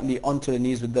hold tightly onto the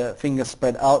knees with the fingers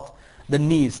spread out. The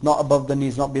knees, not above the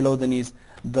knees, not below the knees.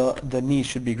 The knees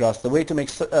should be grasped. The way to make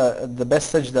the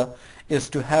best sajda is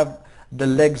to have the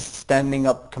legs standing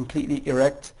up completely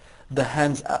erect, the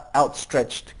hands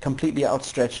outstretched, completely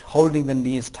outstretched, holding the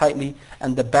knees tightly,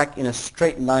 and the back in a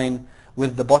straight line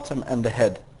with the bottom and the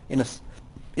head in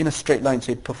a straight line,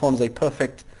 so it performs a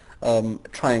perfect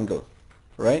triangle,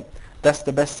 right? That's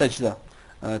the best sajda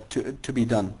to be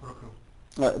done.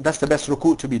 That's the best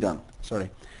ruku to be done, sorry.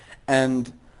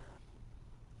 And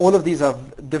all of these are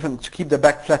different. To keep the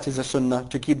back flat is a sunnah,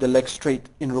 to keep the legs straight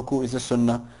in ruku is a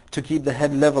sunnah, to keep the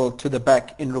head level to the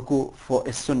back in ruku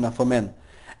is sunnah for men.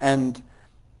 And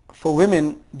For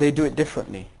women, they do it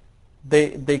differently.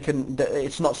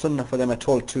 It's not sunnah for them at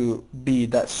all to be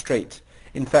that straight.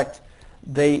 In fact,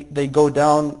 they go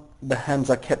down, the hands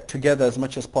are kept together as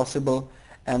much as possible,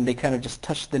 and they kind of just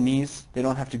touch the knees. They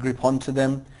don't have to grip onto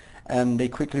them, and they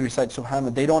quickly recite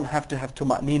Subhanallah. They don't have to have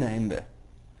tuma'nina in there.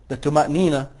 The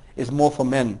tuma'nina is more for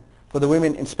men. For the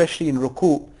women, especially in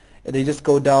ruku', they just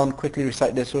go down, quickly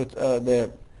recite their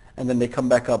and then they come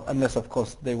back up, unless of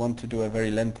course they want to do a very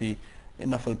lengthy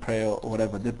nafil prayer or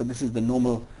whatever. But this is the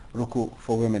normal ruku'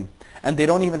 for women. And they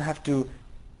don't even have to,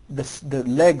 the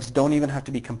legs don't even have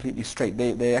to be completely straight.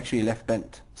 They're actually left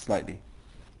bent slightly.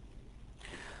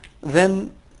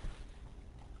 Then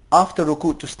after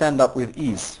ruku' to stand up with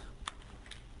ease.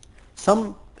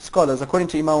 Some scholars, according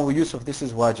to Imam Ibn Yusuf, this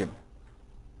is wajib.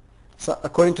 So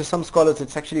according to some scholars,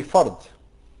 it's actually fard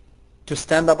to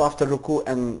stand up after ruku'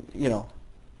 and,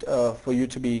 for you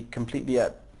to be completely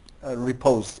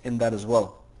reposed in that as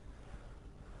well.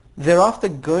 Thereafter,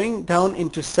 going down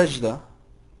into sajda,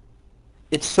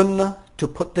 it's sunnah to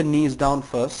put the knees down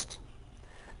first,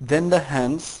 then the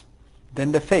hands,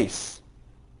 then the face.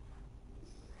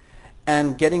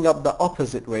 And getting up the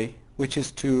opposite way, which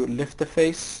is to lift the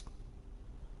face,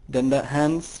 then the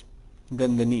hands,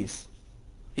 then the knees,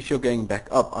 if you're going back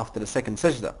up after the second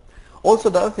sajda. Also,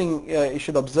 the other thing you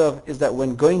should observe is that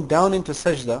when going down into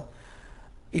sajda,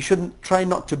 you should try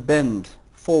not to bend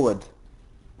forward.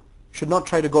 You should not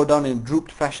try to go down in a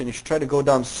drooped fashion. You should try to go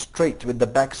down straight with the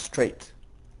back straight.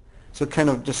 So kind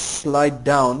of just slide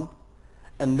down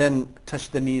and then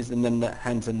touch the knees and then the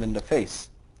hands and then the face.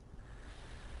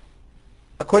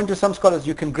 According to some scholars,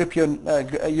 you can grip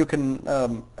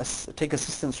take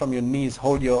assistance from your knees,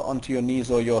 hold onto your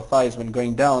knees or your thighs when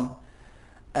going down,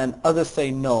 and others say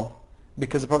no,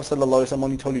 because the Prophet ﷺ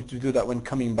only told you to do that when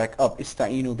coming back up.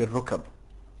 Ista'inu bil rukab.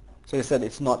 So he said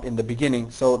it's not in the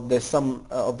beginning. So there's some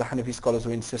of the Hanafi scholars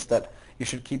who insist that you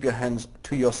should keep your hands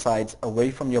to your sides, away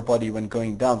from your body when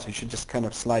going down. So you should just kind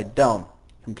of slide down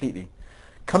completely.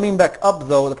 Coming back up,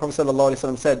 though, the Prophet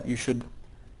ﷺ said you should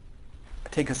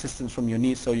take assistance from your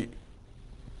knees, so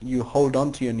you hold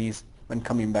on to your knees when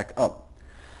coming back up.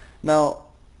 Now,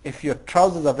 if your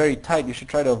trousers are very tight, you should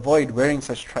try to avoid wearing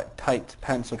such tight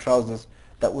pants or trousers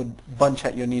that would bunch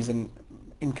at your knees and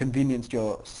inconvenience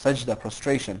your sajda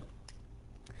prostration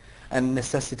and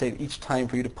necessitate each time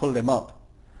for you to pull them up.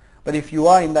 But if you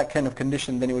are in that kind of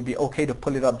condition, then it would be okay to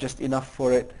pull it up just enough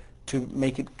for it to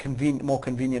make it more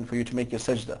convenient for you to make your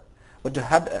sajda. But to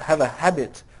have a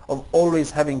habit of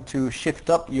always having to shift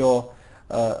up your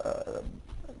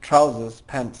trousers,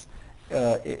 pants,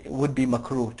 it would be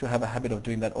makruh to have a habit of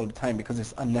doing that all the time, because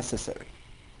it's unnecessary.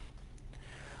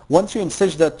 Once you're in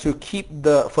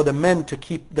sajda, for the men to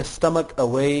keep the stomach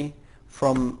away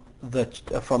from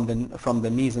the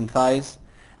knees and thighs,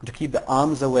 and to keep the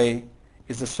arms away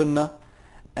is a sunnah.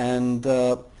 And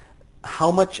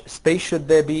how much space should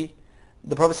there be?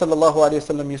 The Prophet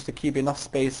ﷺ used to keep enough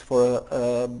space for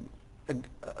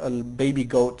a baby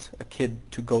goat, a kid,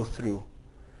 to go through.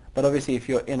 But obviously if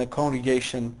you're in a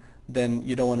congregation, then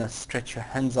you don't want to stretch your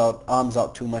arms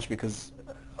out too much because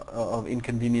of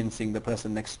inconveniencing the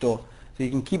person next door. So you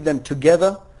can keep them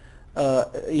together,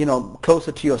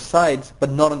 closer to your sides, but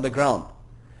not on the ground.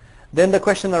 Then the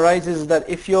question arises that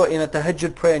if you're in a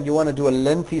tahajjud prayer and you want to do a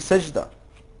lengthy sajda,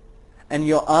 and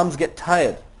your arms get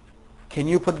tired, can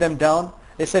you put them down?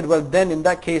 They said, well, then in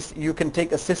that case you can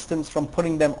take assistance from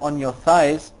putting them on your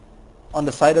thighs, on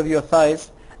the side of your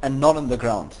thighs, and not on the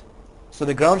ground. So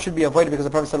the ground should be avoided because the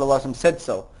Prophet ﷺ said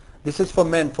so. This is for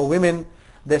men. For women,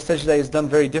 their sajda is done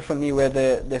very differently, where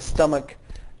their stomach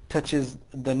touches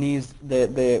the knees,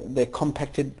 they're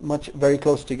compacted very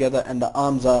close together, and the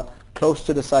arms are close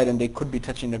to the side, and they could be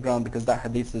touching the ground, because that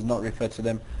hadith does not refer to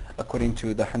them according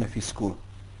to the Hanafi school.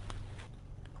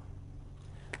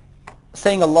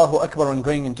 Saying Allahu Akbar when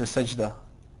going into sajda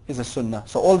is a sunnah.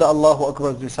 So all the Allahu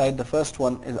Akbar beside the first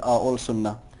one are all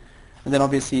sunnah. And then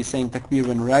obviously saying takbir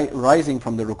when rising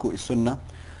from the ruku is sunnah.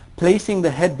 Placing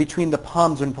the head between the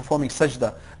palms when performing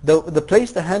sajda.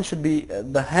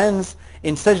 The hands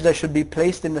in sajda should be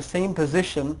placed in the same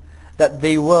position that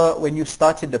they were when you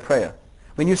started the prayer.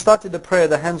 When you started the prayer,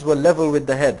 the hands were level with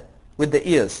the head, with the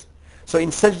ears. So in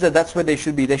sajda, that's where they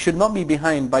should be. They should not be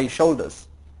behind by your shoulders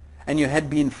and your head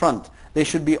be in front. They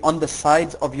should be on the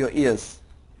sides of your ears.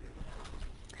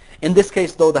 In this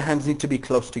case, though, the hands need to be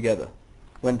close together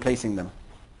when placing them.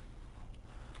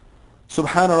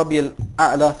 Subhana Rabbiyal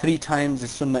A'la 3 times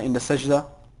is sunnah in the sajda.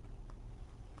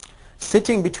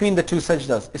 Sitting between the two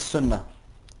sajdas is sunnah.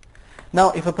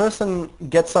 Now, if a person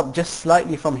gets up just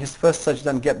slightly from his first sajda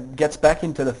and gets back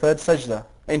into the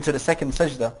second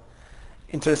sajda,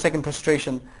 into the second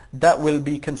prostration, that will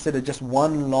be considered just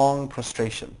one long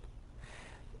prostration.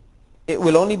 It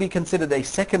will only be considered a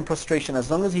second prostration as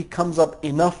long as he comes up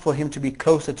enough for him to be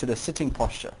closer to the sitting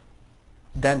posture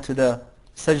than to the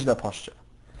sajda posture.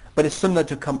 But it's sunnah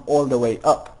to come all the way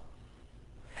up.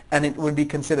 And it will be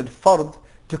considered fard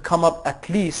to come up at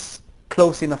least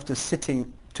close enough to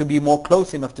sitting, to be more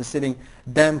close enough to sitting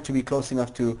than to be close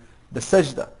enough to the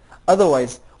sajda.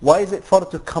 Otherwise, why is it fard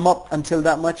to come up until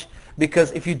that much?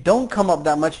 Because if you don't come up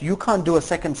that much, you can't do a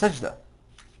second sajda.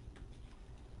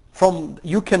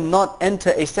 You cannot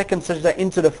enter a second sajda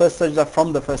into the first sajda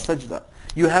from the first sajda.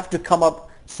 You have to come up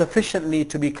sufficiently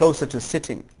to be closer to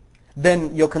sitting.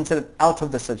 Then you're considered out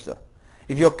of the sajda.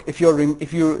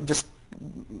 If you just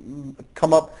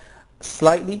come up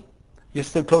slightly, you're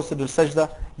still closer to the sajda,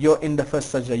 you're in the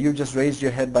first sajda. You just raised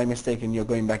your head by mistake and you're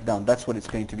going back down. That's what it's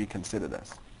going to be considered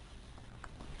as.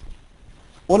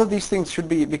 All of these things should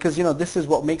be, because this is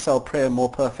what makes our prayer more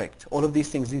perfect. All of these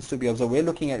things needs to be observed. We're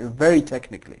looking at it very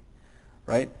technically,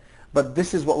 right? But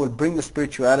this is what will bring the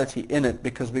spirituality in it,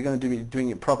 because we're going to be doing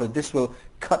it properly. This will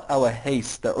cut our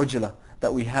haste, the ujla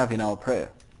that we have in our prayer.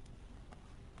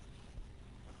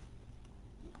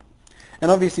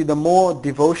 And obviously the more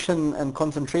devotion and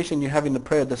concentration you have in the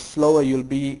prayer, the slower you'll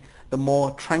be, the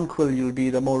more tranquil you'll be,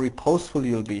 the more reposeful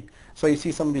you'll be. So you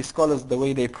see some of these scholars, the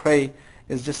way they pray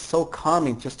is just so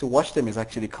calming. Just to watch them is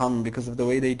actually calming because of the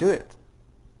way they do it.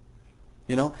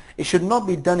 It should not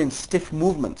be done in stiff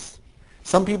movements.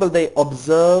 Some people, they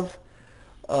observe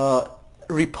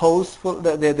reposeful.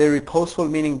 They're reposeful,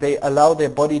 meaning they allow their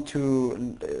body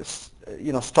to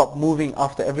stop moving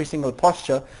after every single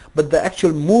posture, but the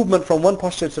actual movement from one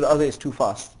posture to the other is too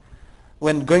fast.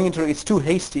 When going into it's too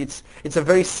hasty. It's a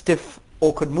very stiff,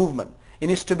 awkward movement. It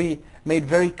needs to be made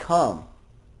very calm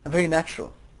and very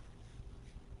natural.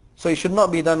 So it should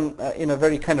not be done in a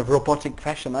very kind of robotic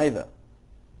fashion either,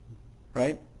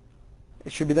 right?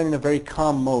 It should be done in a very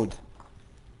calm mode,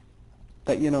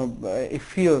 that it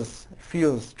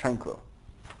feels tranquil.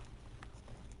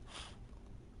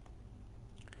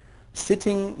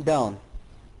 Sitting down,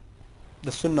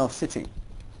 the sunnah of sitting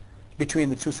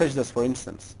between the two sajdas, for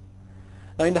instance.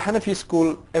 Now in the Hanafi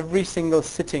school, every single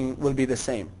sitting will be the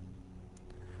same,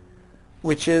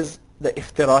 which is the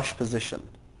iftirash position,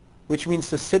 which means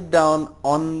to sit down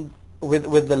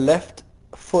with the left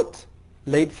foot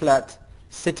laid flat,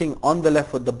 sitting on the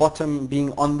left foot, the bottom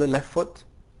being on the left foot,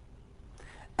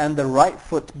 and the right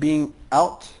foot being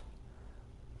out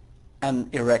and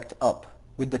erect up,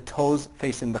 with the toes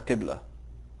facing the qibla.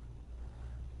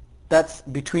 That's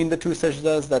between the two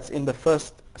sajdas, that's in the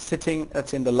first sitting,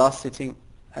 that's in the last sitting,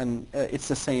 and it's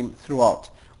the same throughout.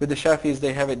 With the Shafis,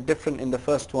 they have it different in the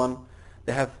first one.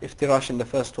 They have iftirash in the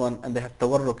first one, and they have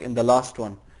tawarruk in the last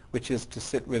one, which is to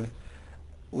sit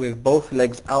with both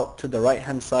legs out to the right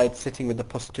hand side, sitting with the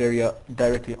posterior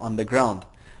directly on the ground.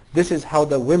 This is how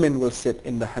the women will sit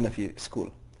in the Hanafi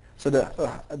school. So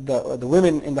the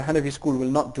women in the Hanafi school will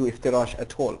not do iftirash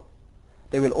at all.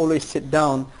 They will always sit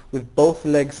down with both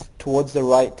legs towards the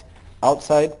right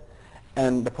outside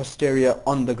and the posterior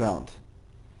on the ground.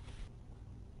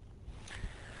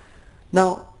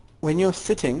 Now, when you're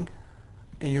sitting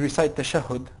and you recite the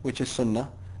tashahhud, which is sunnah,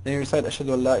 then you recite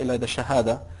ashhadu an la ilaha illallah,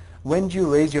 shahada. When do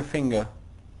you raise your finger?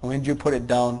 When do you put it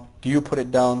down? Do you put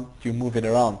it down? Do you move it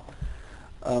around?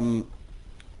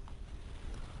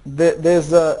 There's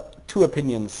two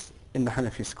opinions in the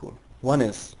Hanafi school. One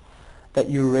is that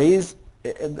you raise,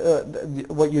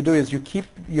 what you do is you keep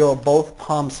your both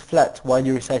palms flat while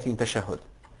you're reciting tashahhud.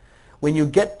 When you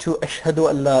get to ashhadu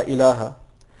an la ilaha,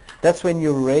 that's when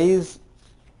you raise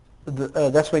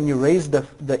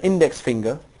the index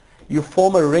finger. You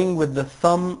form a ring with the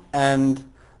thumb and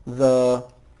the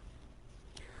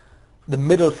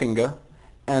middle finger,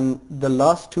 and the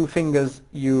last two fingers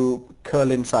you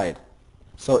curl inside.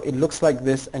 So it looks like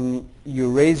this, and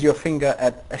you raise your finger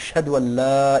at ashhadu an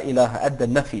la ilaha, at the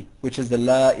nafi, which is the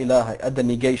la ilaha, at the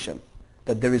negation,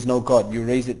 that there is no God. You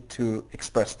raise it to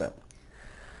express that.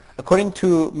 According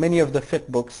to many of the fiqh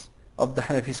books of the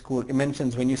Hanafi school, it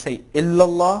mentions when you say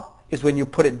illallah is when you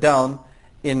put it down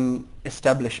in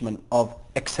establishment of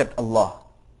except Allah.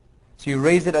 So you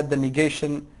raise it at the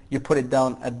negation, you put it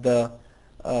down at the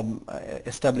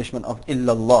establishment of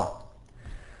illallah.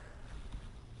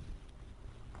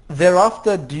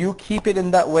 Thereafter, do you keep it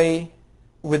in that way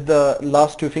with the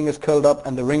last two fingers curled up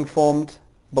and the ring formed,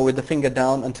 but with the finger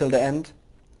down until the end?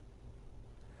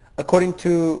 According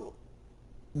to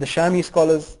the Shami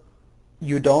scholars,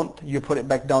 you don't. You put it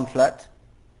back down flat.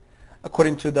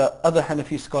 According to the other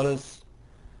Hanafi scholars,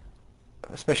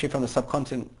 especially from the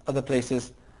subcontinent, other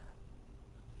places,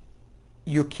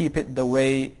 you keep it the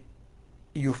way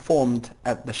you formed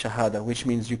at the Shahada, which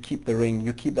means you keep the ring,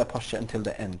 you keep that posture until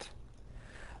the end.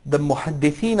 The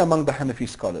Muhaddithin among the Hanafi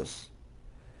scholars,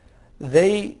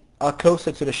 they are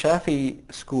closer to the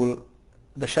Shafi'i school,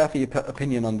 the Shafi'i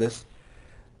opinion on this,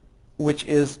 which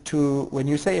is to, when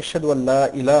you say Ashhadu an la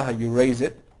ilaha, you raise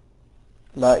it,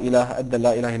 La ilaha adda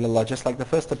la ilaha illallah, just like the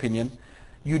first opinion.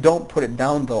 You don't put it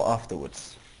down though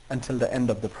afterwards until the end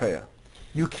of the prayer.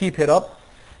 You keep it up.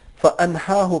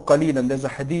 فَأَنْهَاهُ قَلِيلًا. There's a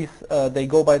hadith, they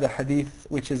go by the hadith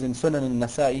which is in Sunan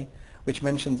al-Nasa'i, which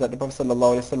mentions that the Prophet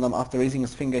ﷺ, after raising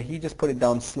his finger, he just put it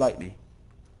down slightly.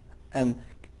 And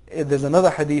there's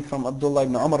another hadith from Abdullah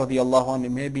ibn Umar radiallahu anhu,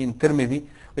 it may be in Tirmidhi,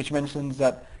 which mentions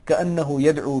that كَأَنَّهُ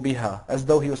يَدْعُو بِهَا, as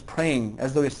though he was praying,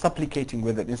 as though he was supplicating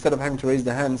with it, instead of having to raise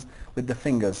the hands with the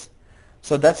fingers.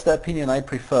 So that's the opinion I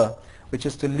prefer, which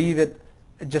is to leave it,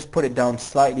 just put it down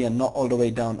slightly and not all the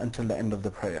way down until the end of the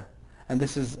prayer. And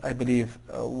this is, I believe,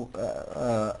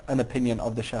 an opinion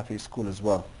of the Shafi'i school as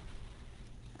well.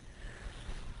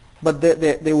 But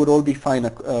they would all be fine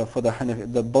for the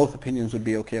Hanafi. Both opinions would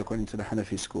be okay according to the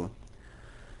Hanafi school.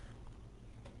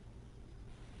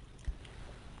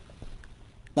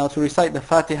 Now to recite the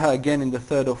Fatiha again in the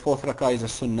third or fourth rak'ah is a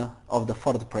sunnah of the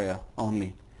fard prayer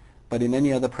only. But in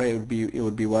any other prayer it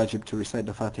would be wajib to recite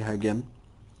the Fatiha again.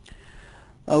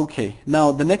 Okay,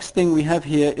 now the next thing we have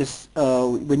here is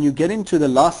when you get into the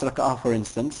last rak'ah, for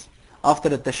instance, after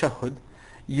the tashahhud,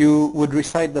 you would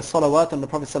recite the salawat on the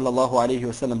Prophet sallallahu alaihi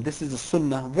wasallam. This is a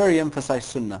sunnah, very emphasized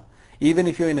sunnah. Even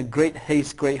if you're in a great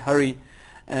haste, great hurry,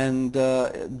 and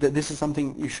this is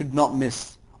something you should not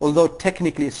miss. Although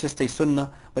technically it's just a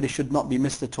sunnah, but it should not be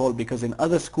missed at all, because in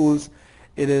other schools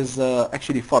it is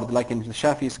actually fard, like in the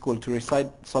Shafi'i school, to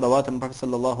recite salawat on the Prophet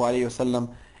sallallahu alaihi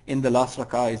wasallam in the last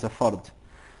rak'ah is a fard.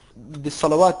 The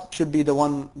salawat should be the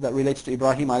one that relates to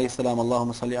Ibrahim alayhi salam.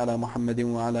 Allahumma salli ala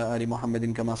Muhammadin wa ala ali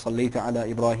Muhammadin kama sallaita ala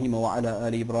Ibrahim wa ala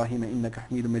ali Ibrahim innaka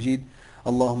Hamidum Majid.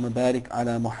 Allahumma barik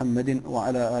ala Muhammadin wa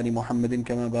ala ali Muhammadin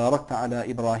kama barakta ala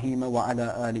Ibrahim wa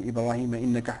ala ali Ibrahim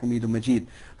innaka Hamidum Majid.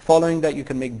 Following that you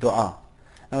can make dua.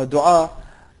 Now dua,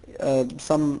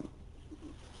 some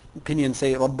opinions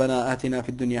say رَبَّنَا آتِنَا فِي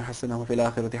الدُّنْيا حَسَنَةً وَفِي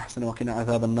الْآخِرَةِ حَسَنَةً وَقِنَا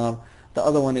عَذَابَ النَّارِ. The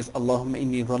other one is اللهم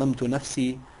إني ظلمت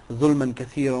نفسي ظلما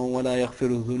كثيرا ولا يغفر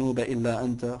الذنوب إلا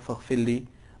أنت فاغفر لي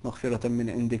مغفرة من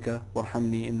عندك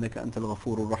وارحمني إنك أنت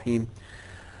الغفور الرحيم.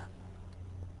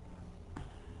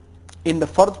 In the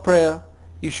fard prayer,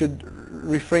 you should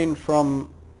refrain from,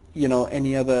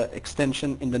 any other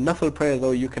extension. In the nafil prayer,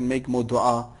 though, you can make more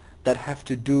dua that have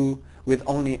to do with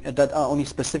that are only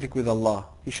specific with Allah.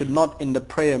 You should not in the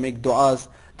prayer make duas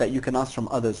that you can ask from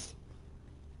others.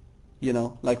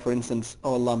 Like for instance,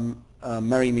 oh Allah,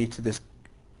 marry me to this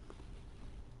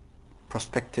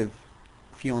prospective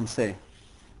fiancé,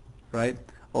 right?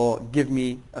 Or give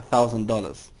me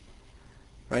 $1,000,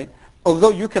 right? Although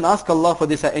you can ask Allah for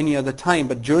this at any other time,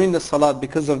 but during the salat,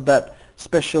 because of that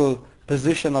special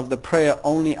position of the prayer,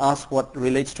 only ask what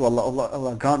relates to Allah.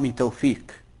 Allah grant me tawfiq,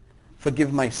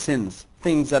 forgive my sins,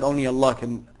 things that only Allah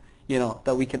can,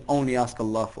 that we can only ask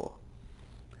Allah for.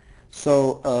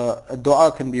 So a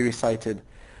dua can be recited.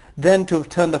 Then to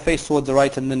turn the face towards the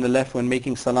right and then the left when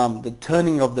making salam, the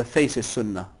turning of the face is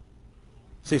sunnah.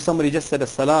 So if somebody just said a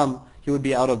salam, he would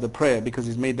be out of the prayer because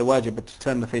he's made the wajib, but to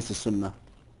turn the face is sunnah.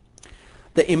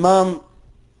 The imam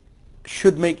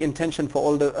should make intention for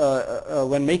all the,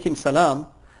 when making salam,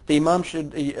 the imam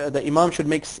should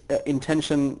make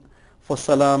intention for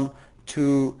salam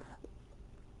to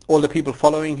all the people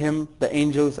following him, the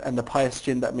angels and the pious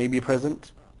jinn that may be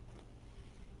present.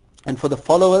 And for the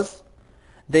followers,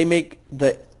 they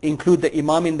include the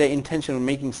imam in their intention of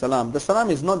making salam. The salam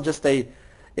is not just a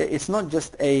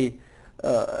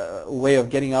way of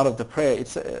getting out of the prayer.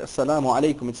 It's assalamu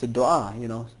alaikum, it's a dua,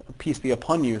 peace be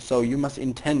upon you. So you must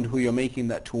intend who you're making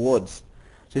that towards.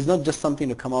 So it's not just something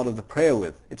to come out of the prayer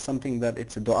with. It's something that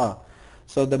it's a dua.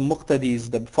 So the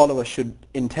muqtadis, the followers, should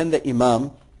intend the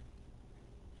imam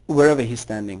wherever he's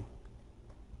standing.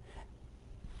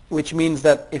 Which means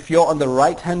that if you're on the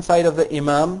right hand side of the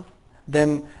imam,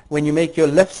 then when you make your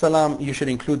left salam, you should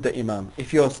include the imam.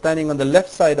 If you're standing on the left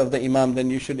side of the imam, then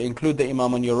you should include the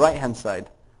imam on your right hand side,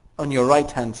 on your right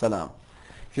hand salam.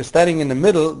 If you're standing in the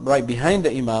middle, right behind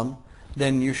the imam,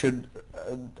 then you should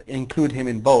include him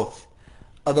in both.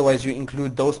 Otherwise you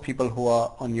include those people who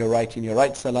are on your right in your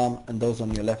right salam and those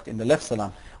on your left in the left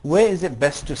salam. Where is it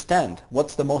best to stand?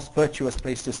 What's the most virtuous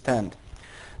place to stand?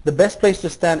 The best place to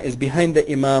stand is behind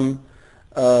the imam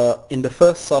in the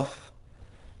first saf,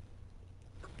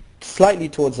 slightly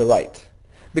towards the right.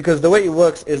 Because the way it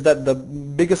works is that the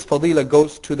biggest fadila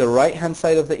goes to the right hand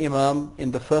side of the imam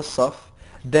in the first saf,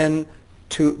 then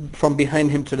from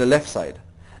behind him to the left side.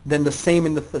 Then the same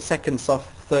in the second saf,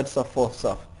 third saf, fourth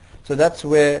saf. So that's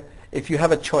where, if you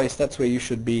have a choice, that's where you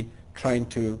should be trying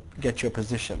to get your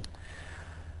position.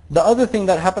 The other thing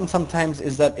that happens sometimes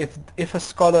is that if a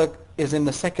scholar is in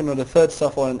the second or the third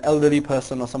saf, or an elderly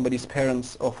person or somebody's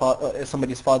parents or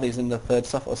somebody's father is in the third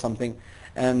saf or something,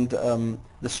 and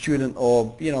the student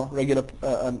or regular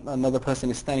another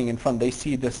person is standing in front, they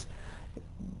see this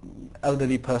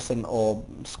elderly person or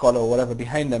scholar or whatever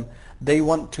behind them, they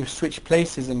want to switch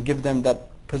places and give them that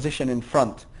position in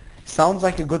front. Sounds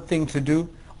like a good thing to do,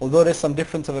 although there's some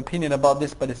difference of opinion about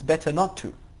this, but it's better not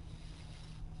to.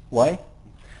 Why?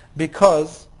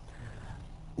 Because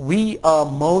we are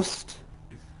most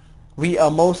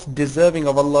deserving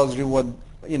of Allah's reward.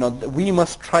 We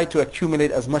must try to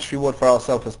accumulate as much reward for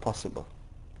ourselves as possible.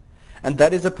 And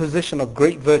that is a position of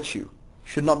great virtue.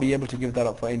 Should not be able to give that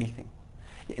up for anything.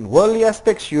 In worldly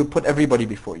aspects, you put everybody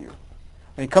before you.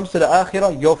 When it comes to the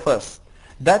akhirah, you're first.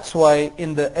 That's why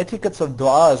in the etiquettes of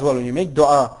dua as well, when you make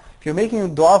dua, if you're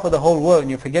making dua for the whole world and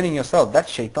you're forgetting yourself,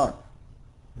 that's shaitan.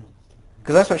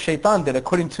 Because that's what shaitan did,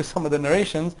 according to some of the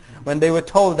narrations, when they were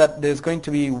told that there's going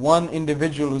to be one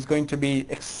individual who's going to be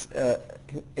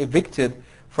evicted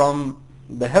from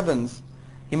the heavens.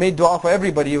 He made dua for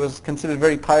everybody. He was considered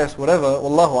very pious, whatever.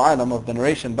 Wallahu a'lam of the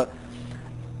narration. But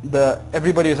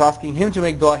everybody is asking him to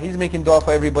make dua. He's making dua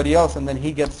for everybody else, and then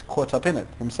he gets caught up in it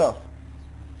himself.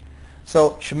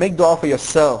 So you should make dua for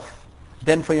yourself,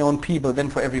 then for your own people, then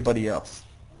for everybody else.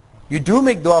 You do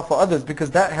make dua for others because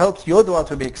that helps your dua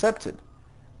to be accepted.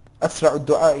 أسرع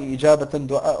الدعاء إجابة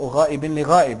دعاء غائب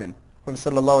لغائب. Prophet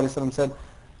sallallahu alaihi wasallam said,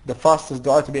 the fastest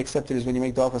dua to be accepted is when you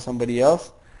make dua for somebody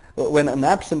else. When an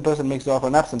absent person makes dua for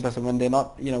an absent person, when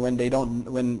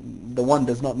when the one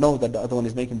does not know that the other one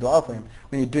is making dua for him,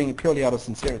 when you're doing it purely out of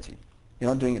sincerity, you're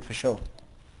not doing it for show.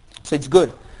 So it's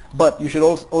good, but you should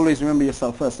always remember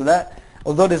yourself first. So that,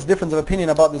 although there's difference of opinion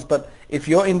about this, but if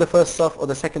you're in the first saf or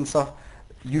the second saf,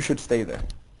 you should stay there.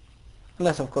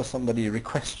 Unless of course somebody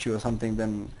requests you or something,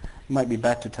 then it might be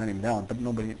bad to turn him down, but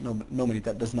normally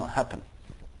that does not happen.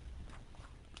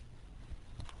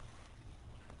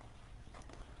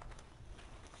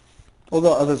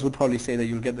 Although others would probably say that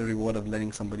you'll get the reward of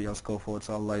letting somebody else go forward.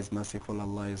 So Allah is merciful.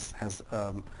 Allah has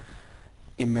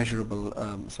immeasurable,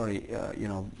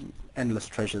 endless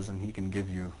treasures, and He can give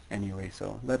you anyway.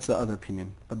 So that's the other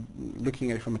opinion. But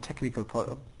looking at it from a technical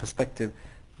perspective,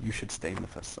 you should stay in the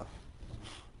first saf.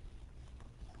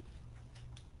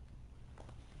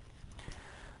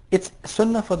 It's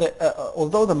sunnah for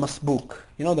although the masbook,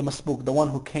 the masbook, the one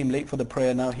who came late for the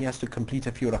prayer, now he has to complete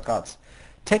a few rakats.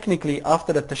 Technically,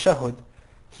 after the tashahhud,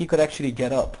 he could actually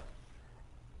get up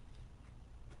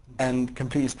and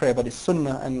complete his prayer, but it's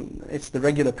sunnah and it's the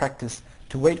regular practice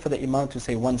to wait for the imam to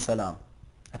say one salam,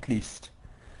 at least,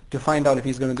 to find out if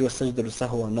he's going to do a sajda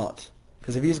al-sahw or not.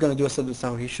 Because if he's going to do a sajda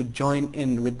al-sahw, he should join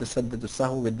in with the sajda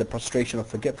al-sahw, with the prostration of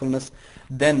forgetfulness.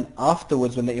 Then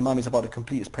afterwards, when the imam is about to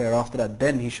complete his prayer after that,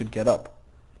 then he should get up.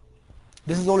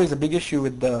 This is always a big issue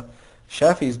with the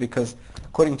Shafis, because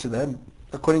according to them,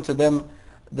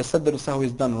 the sajda al-sahw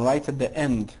is done right at the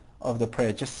end of the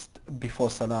prayer, just before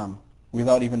salam,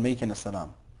 without even making a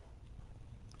salam.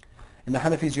 In the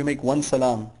Hanafis, you make one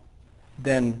salam,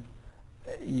 then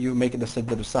you make the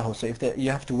sajda al-sahw. So if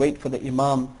you have to wait for the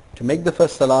imam to make the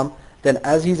first salam, then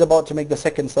as he's about to make the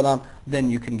second salam, then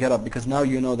you can get up, because now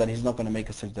you know that he's not going to make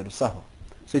a sajda al-sahw.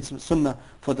 So it's sunnah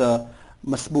for the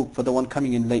masbook, for the one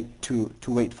coming in late, to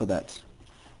wait for that.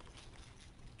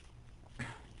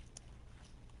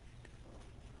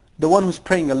 The one who's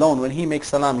praying alone, when he makes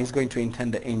salam, he's going to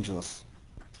intend the angels.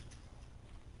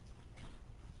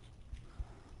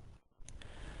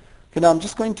 Okay, now I'm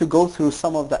just going to go through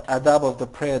some of the adab of the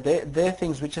prayer. They're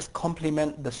things which just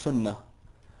complement the sunnah.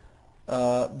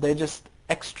 They're just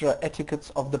extra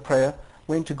etiquettes of the prayer.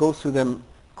 We're going to go through them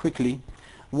quickly.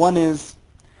 One is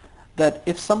that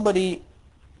if somebody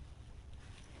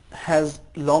has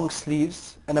long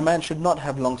sleeves, and a man should not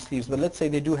have long sleeves, but let's say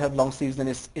they do have long sleeves, then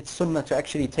it's sunnah to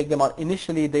actually take them out.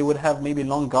 Initially they would have maybe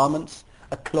long garments,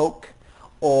 a cloak,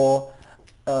 or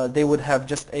they would have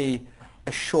just a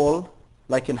shawl,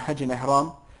 like in Hajj and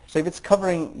Ihram. So if it's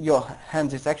covering your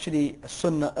hands, it's actually a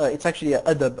sunnah, it's actually an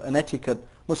adab, an etiquette,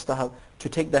 mustahab, to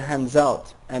take the hands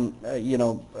out and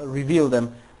reveal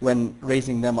them when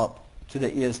raising them up to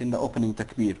the ears in the opening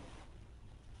takbir.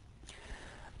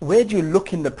 Where do you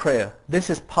look in the prayer? This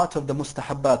is part of the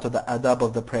mustahabbat, or the adab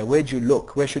of the prayer. Where do you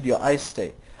look? Where should your eyes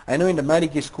stay? I know in the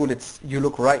Maliki school you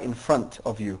look right in front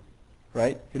of you,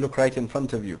 right? You look right in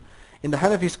front of you. In the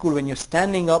Hanafi school, when you're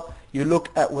standing up, you look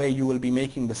at where you will be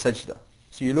making the sajda.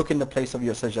 So you look in the place of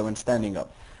your sajda when standing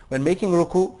up. When making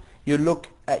ruku, you look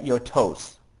at your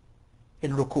toes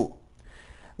in ruku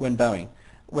when bowing.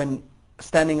 When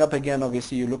standing up again,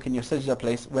 obviously you look in your sajda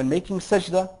place. When making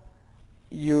sajda,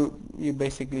 you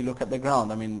basically look at the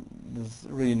ground. I mean, there's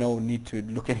really no need to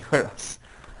look anywhere else.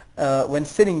 When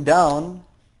sitting down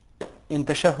in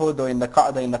tashahhud or in the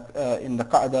qa'dah,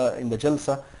 in the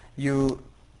jalsa, you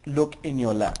look in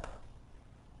your lap.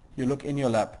 You look in your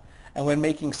lap. And when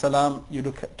making salam, you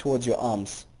look towards your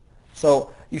arms.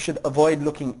 So you should avoid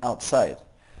looking outside.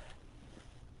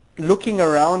 Looking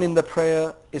around in the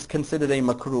prayer is considered a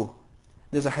makruh.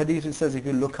 There's a hadith that says if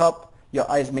you look up, your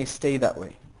eyes may stay that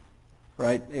way.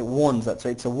 Right? It warns that, so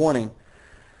it's a warning.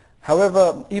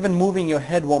 However, even moving your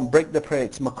head won't break the prayer.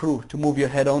 It's makruh to move your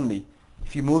head only.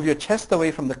 If you move your chest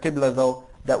away from the qibla though,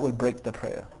 that will break the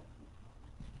prayer.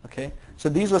 Okay? So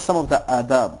these were some of the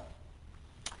adab.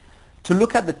 To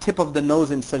look at the tip of the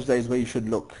nose in sajda is where you should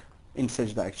look. In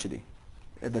sajda actually.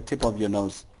 At the tip of your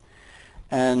nose.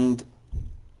 And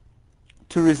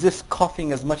to resist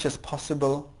coughing as much as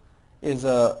possible is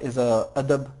a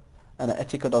adab and an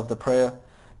etiquette of the prayer.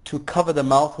 To cover the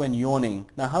mouth when yawning.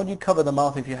 Now how do you cover the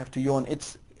mouth if you have to yawn?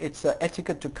 It's an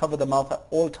etiquette to cover the mouth at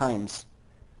all times,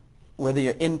 whether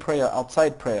you're in prayer or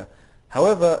outside prayer.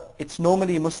 However, it's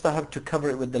normally mustahab to cover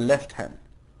it with the left hand,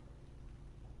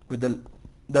 with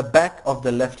the back of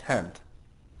the left hand.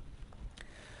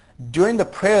 During the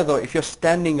prayer though, if you're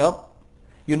standing up,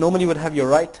 you normally would have your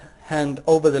right hand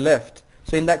over the left.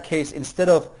 So in that case, instead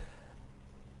of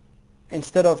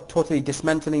totally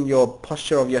dismantling your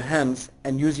posture of your hands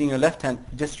and using your left hand,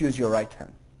 just use your right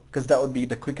hand, because that would be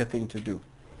the quicker thing to do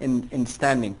in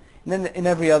standing. And then in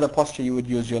every other posture you would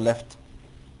use your left.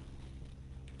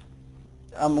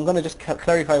 I'm going to just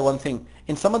clarify one thing.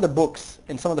 In some of the books,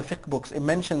 in some of the fiqh books, it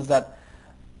mentions that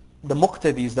the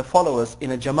muqtadis, the followers,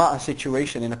 in a jama'ah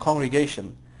situation, in a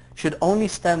congregation, should only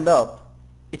stand up.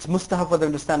 It's mustahab for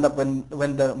them to stand up when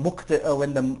the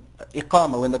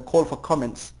iqamah, when the call for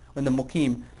comments, when the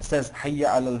muqim says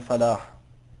hayya ala al-falah.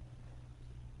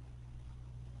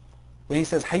 When he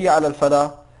says hayya ala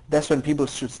al-falah, that's when people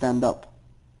should stand up.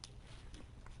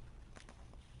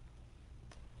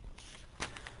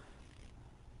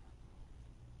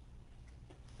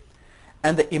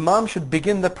 And the imam should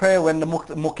begin the prayer when the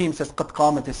muqim says qad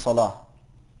qamat as-salah.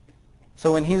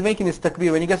 So when he's making his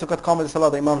takbir, when he gets to qad qamat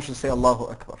as-salah, the imam should say Allahu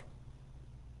Akbar.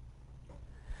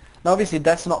 Now obviously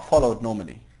that's not followed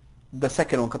normally. The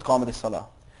second one, qad qamat as-salah.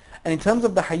 And in terms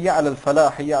of the hayya ala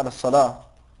al-falah, hayya ala as-salah,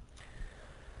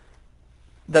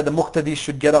 that the muqtadi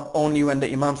should get up only when the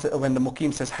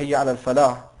muqim says hayya ala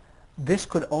al-falah, this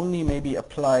could only maybe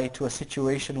apply to a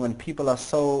situation when people are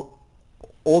so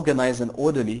organized and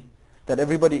orderly that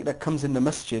everybody that comes in the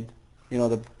masjid,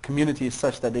 the community is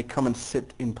such that they come and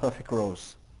sit in perfect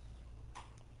rows.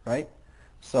 Right?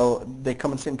 So they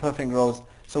come and sit in perfect rows.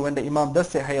 So when the imam does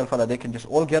say hayya al-falah, they can just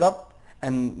all get up,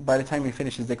 and by the time he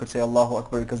finishes they could say Allahu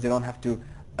Akbar, because they don't have to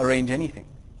arrange anything.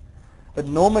 But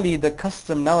normally the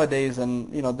custom nowadays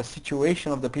and the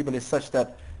situation of the people is such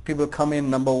that people come in,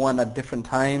 number one, at different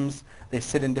times, they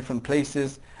sit in different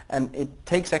places, and it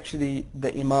takes actually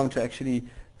the imam to actually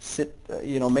sit,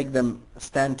 make them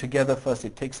stand together first.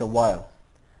 It takes a while.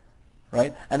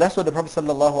 Right? And that's what the Prophet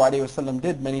ﷺ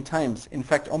did many times. In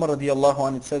fact, Umar radiallahu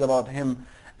anhu, it said about him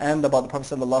and about the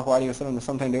Prophet ﷺ that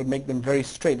sometimes they would make them very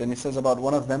straight. And it says about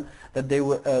one of them that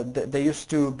they used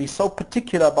to be so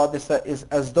particular about this that is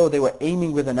as though they were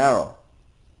aiming with an arrow.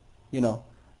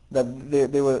 That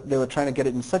they were trying to get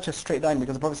it in such a straight line,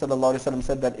 because the Prophet ﷺ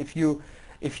said that if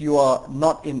you are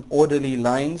not in orderly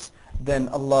lines, then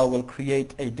Allah will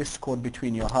create a discord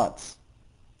between your hearts.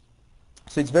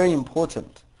 So it's very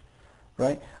important.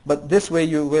 Right? But this way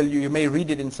you may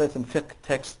read it in certain fiqh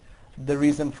texts. The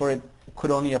reason for it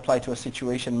could only apply to a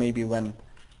situation maybe when.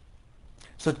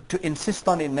 So to insist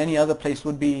on it in any other place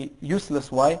would be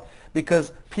useless. Why?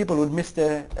 Because people would miss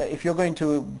if you're going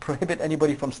to prohibit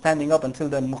anybody from standing up until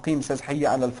the muqim says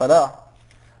hayya ala al-falah,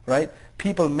 right?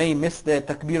 People may miss their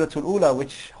takbiratul ula,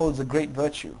 which holds a great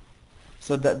virtue.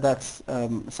 So that's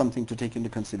something to take into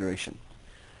consideration.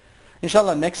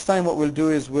 Inshallah, next time what we'll do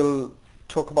is we'll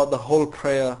talk about the whole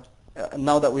prayer.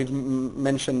 Now that we've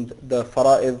mentioned the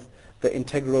fara'id, the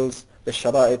integrals, the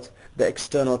shara'it, the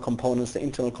external components, the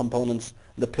internal components,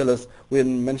 the pillars, we'll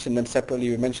mention them separately.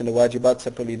 We mentioned the wajibat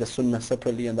separately, the sunnah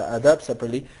separately, and the adab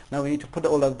separately. Now we need to put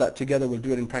all of that together. We'll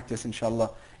do it in practice,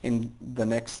 inshallah, in the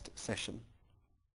next session.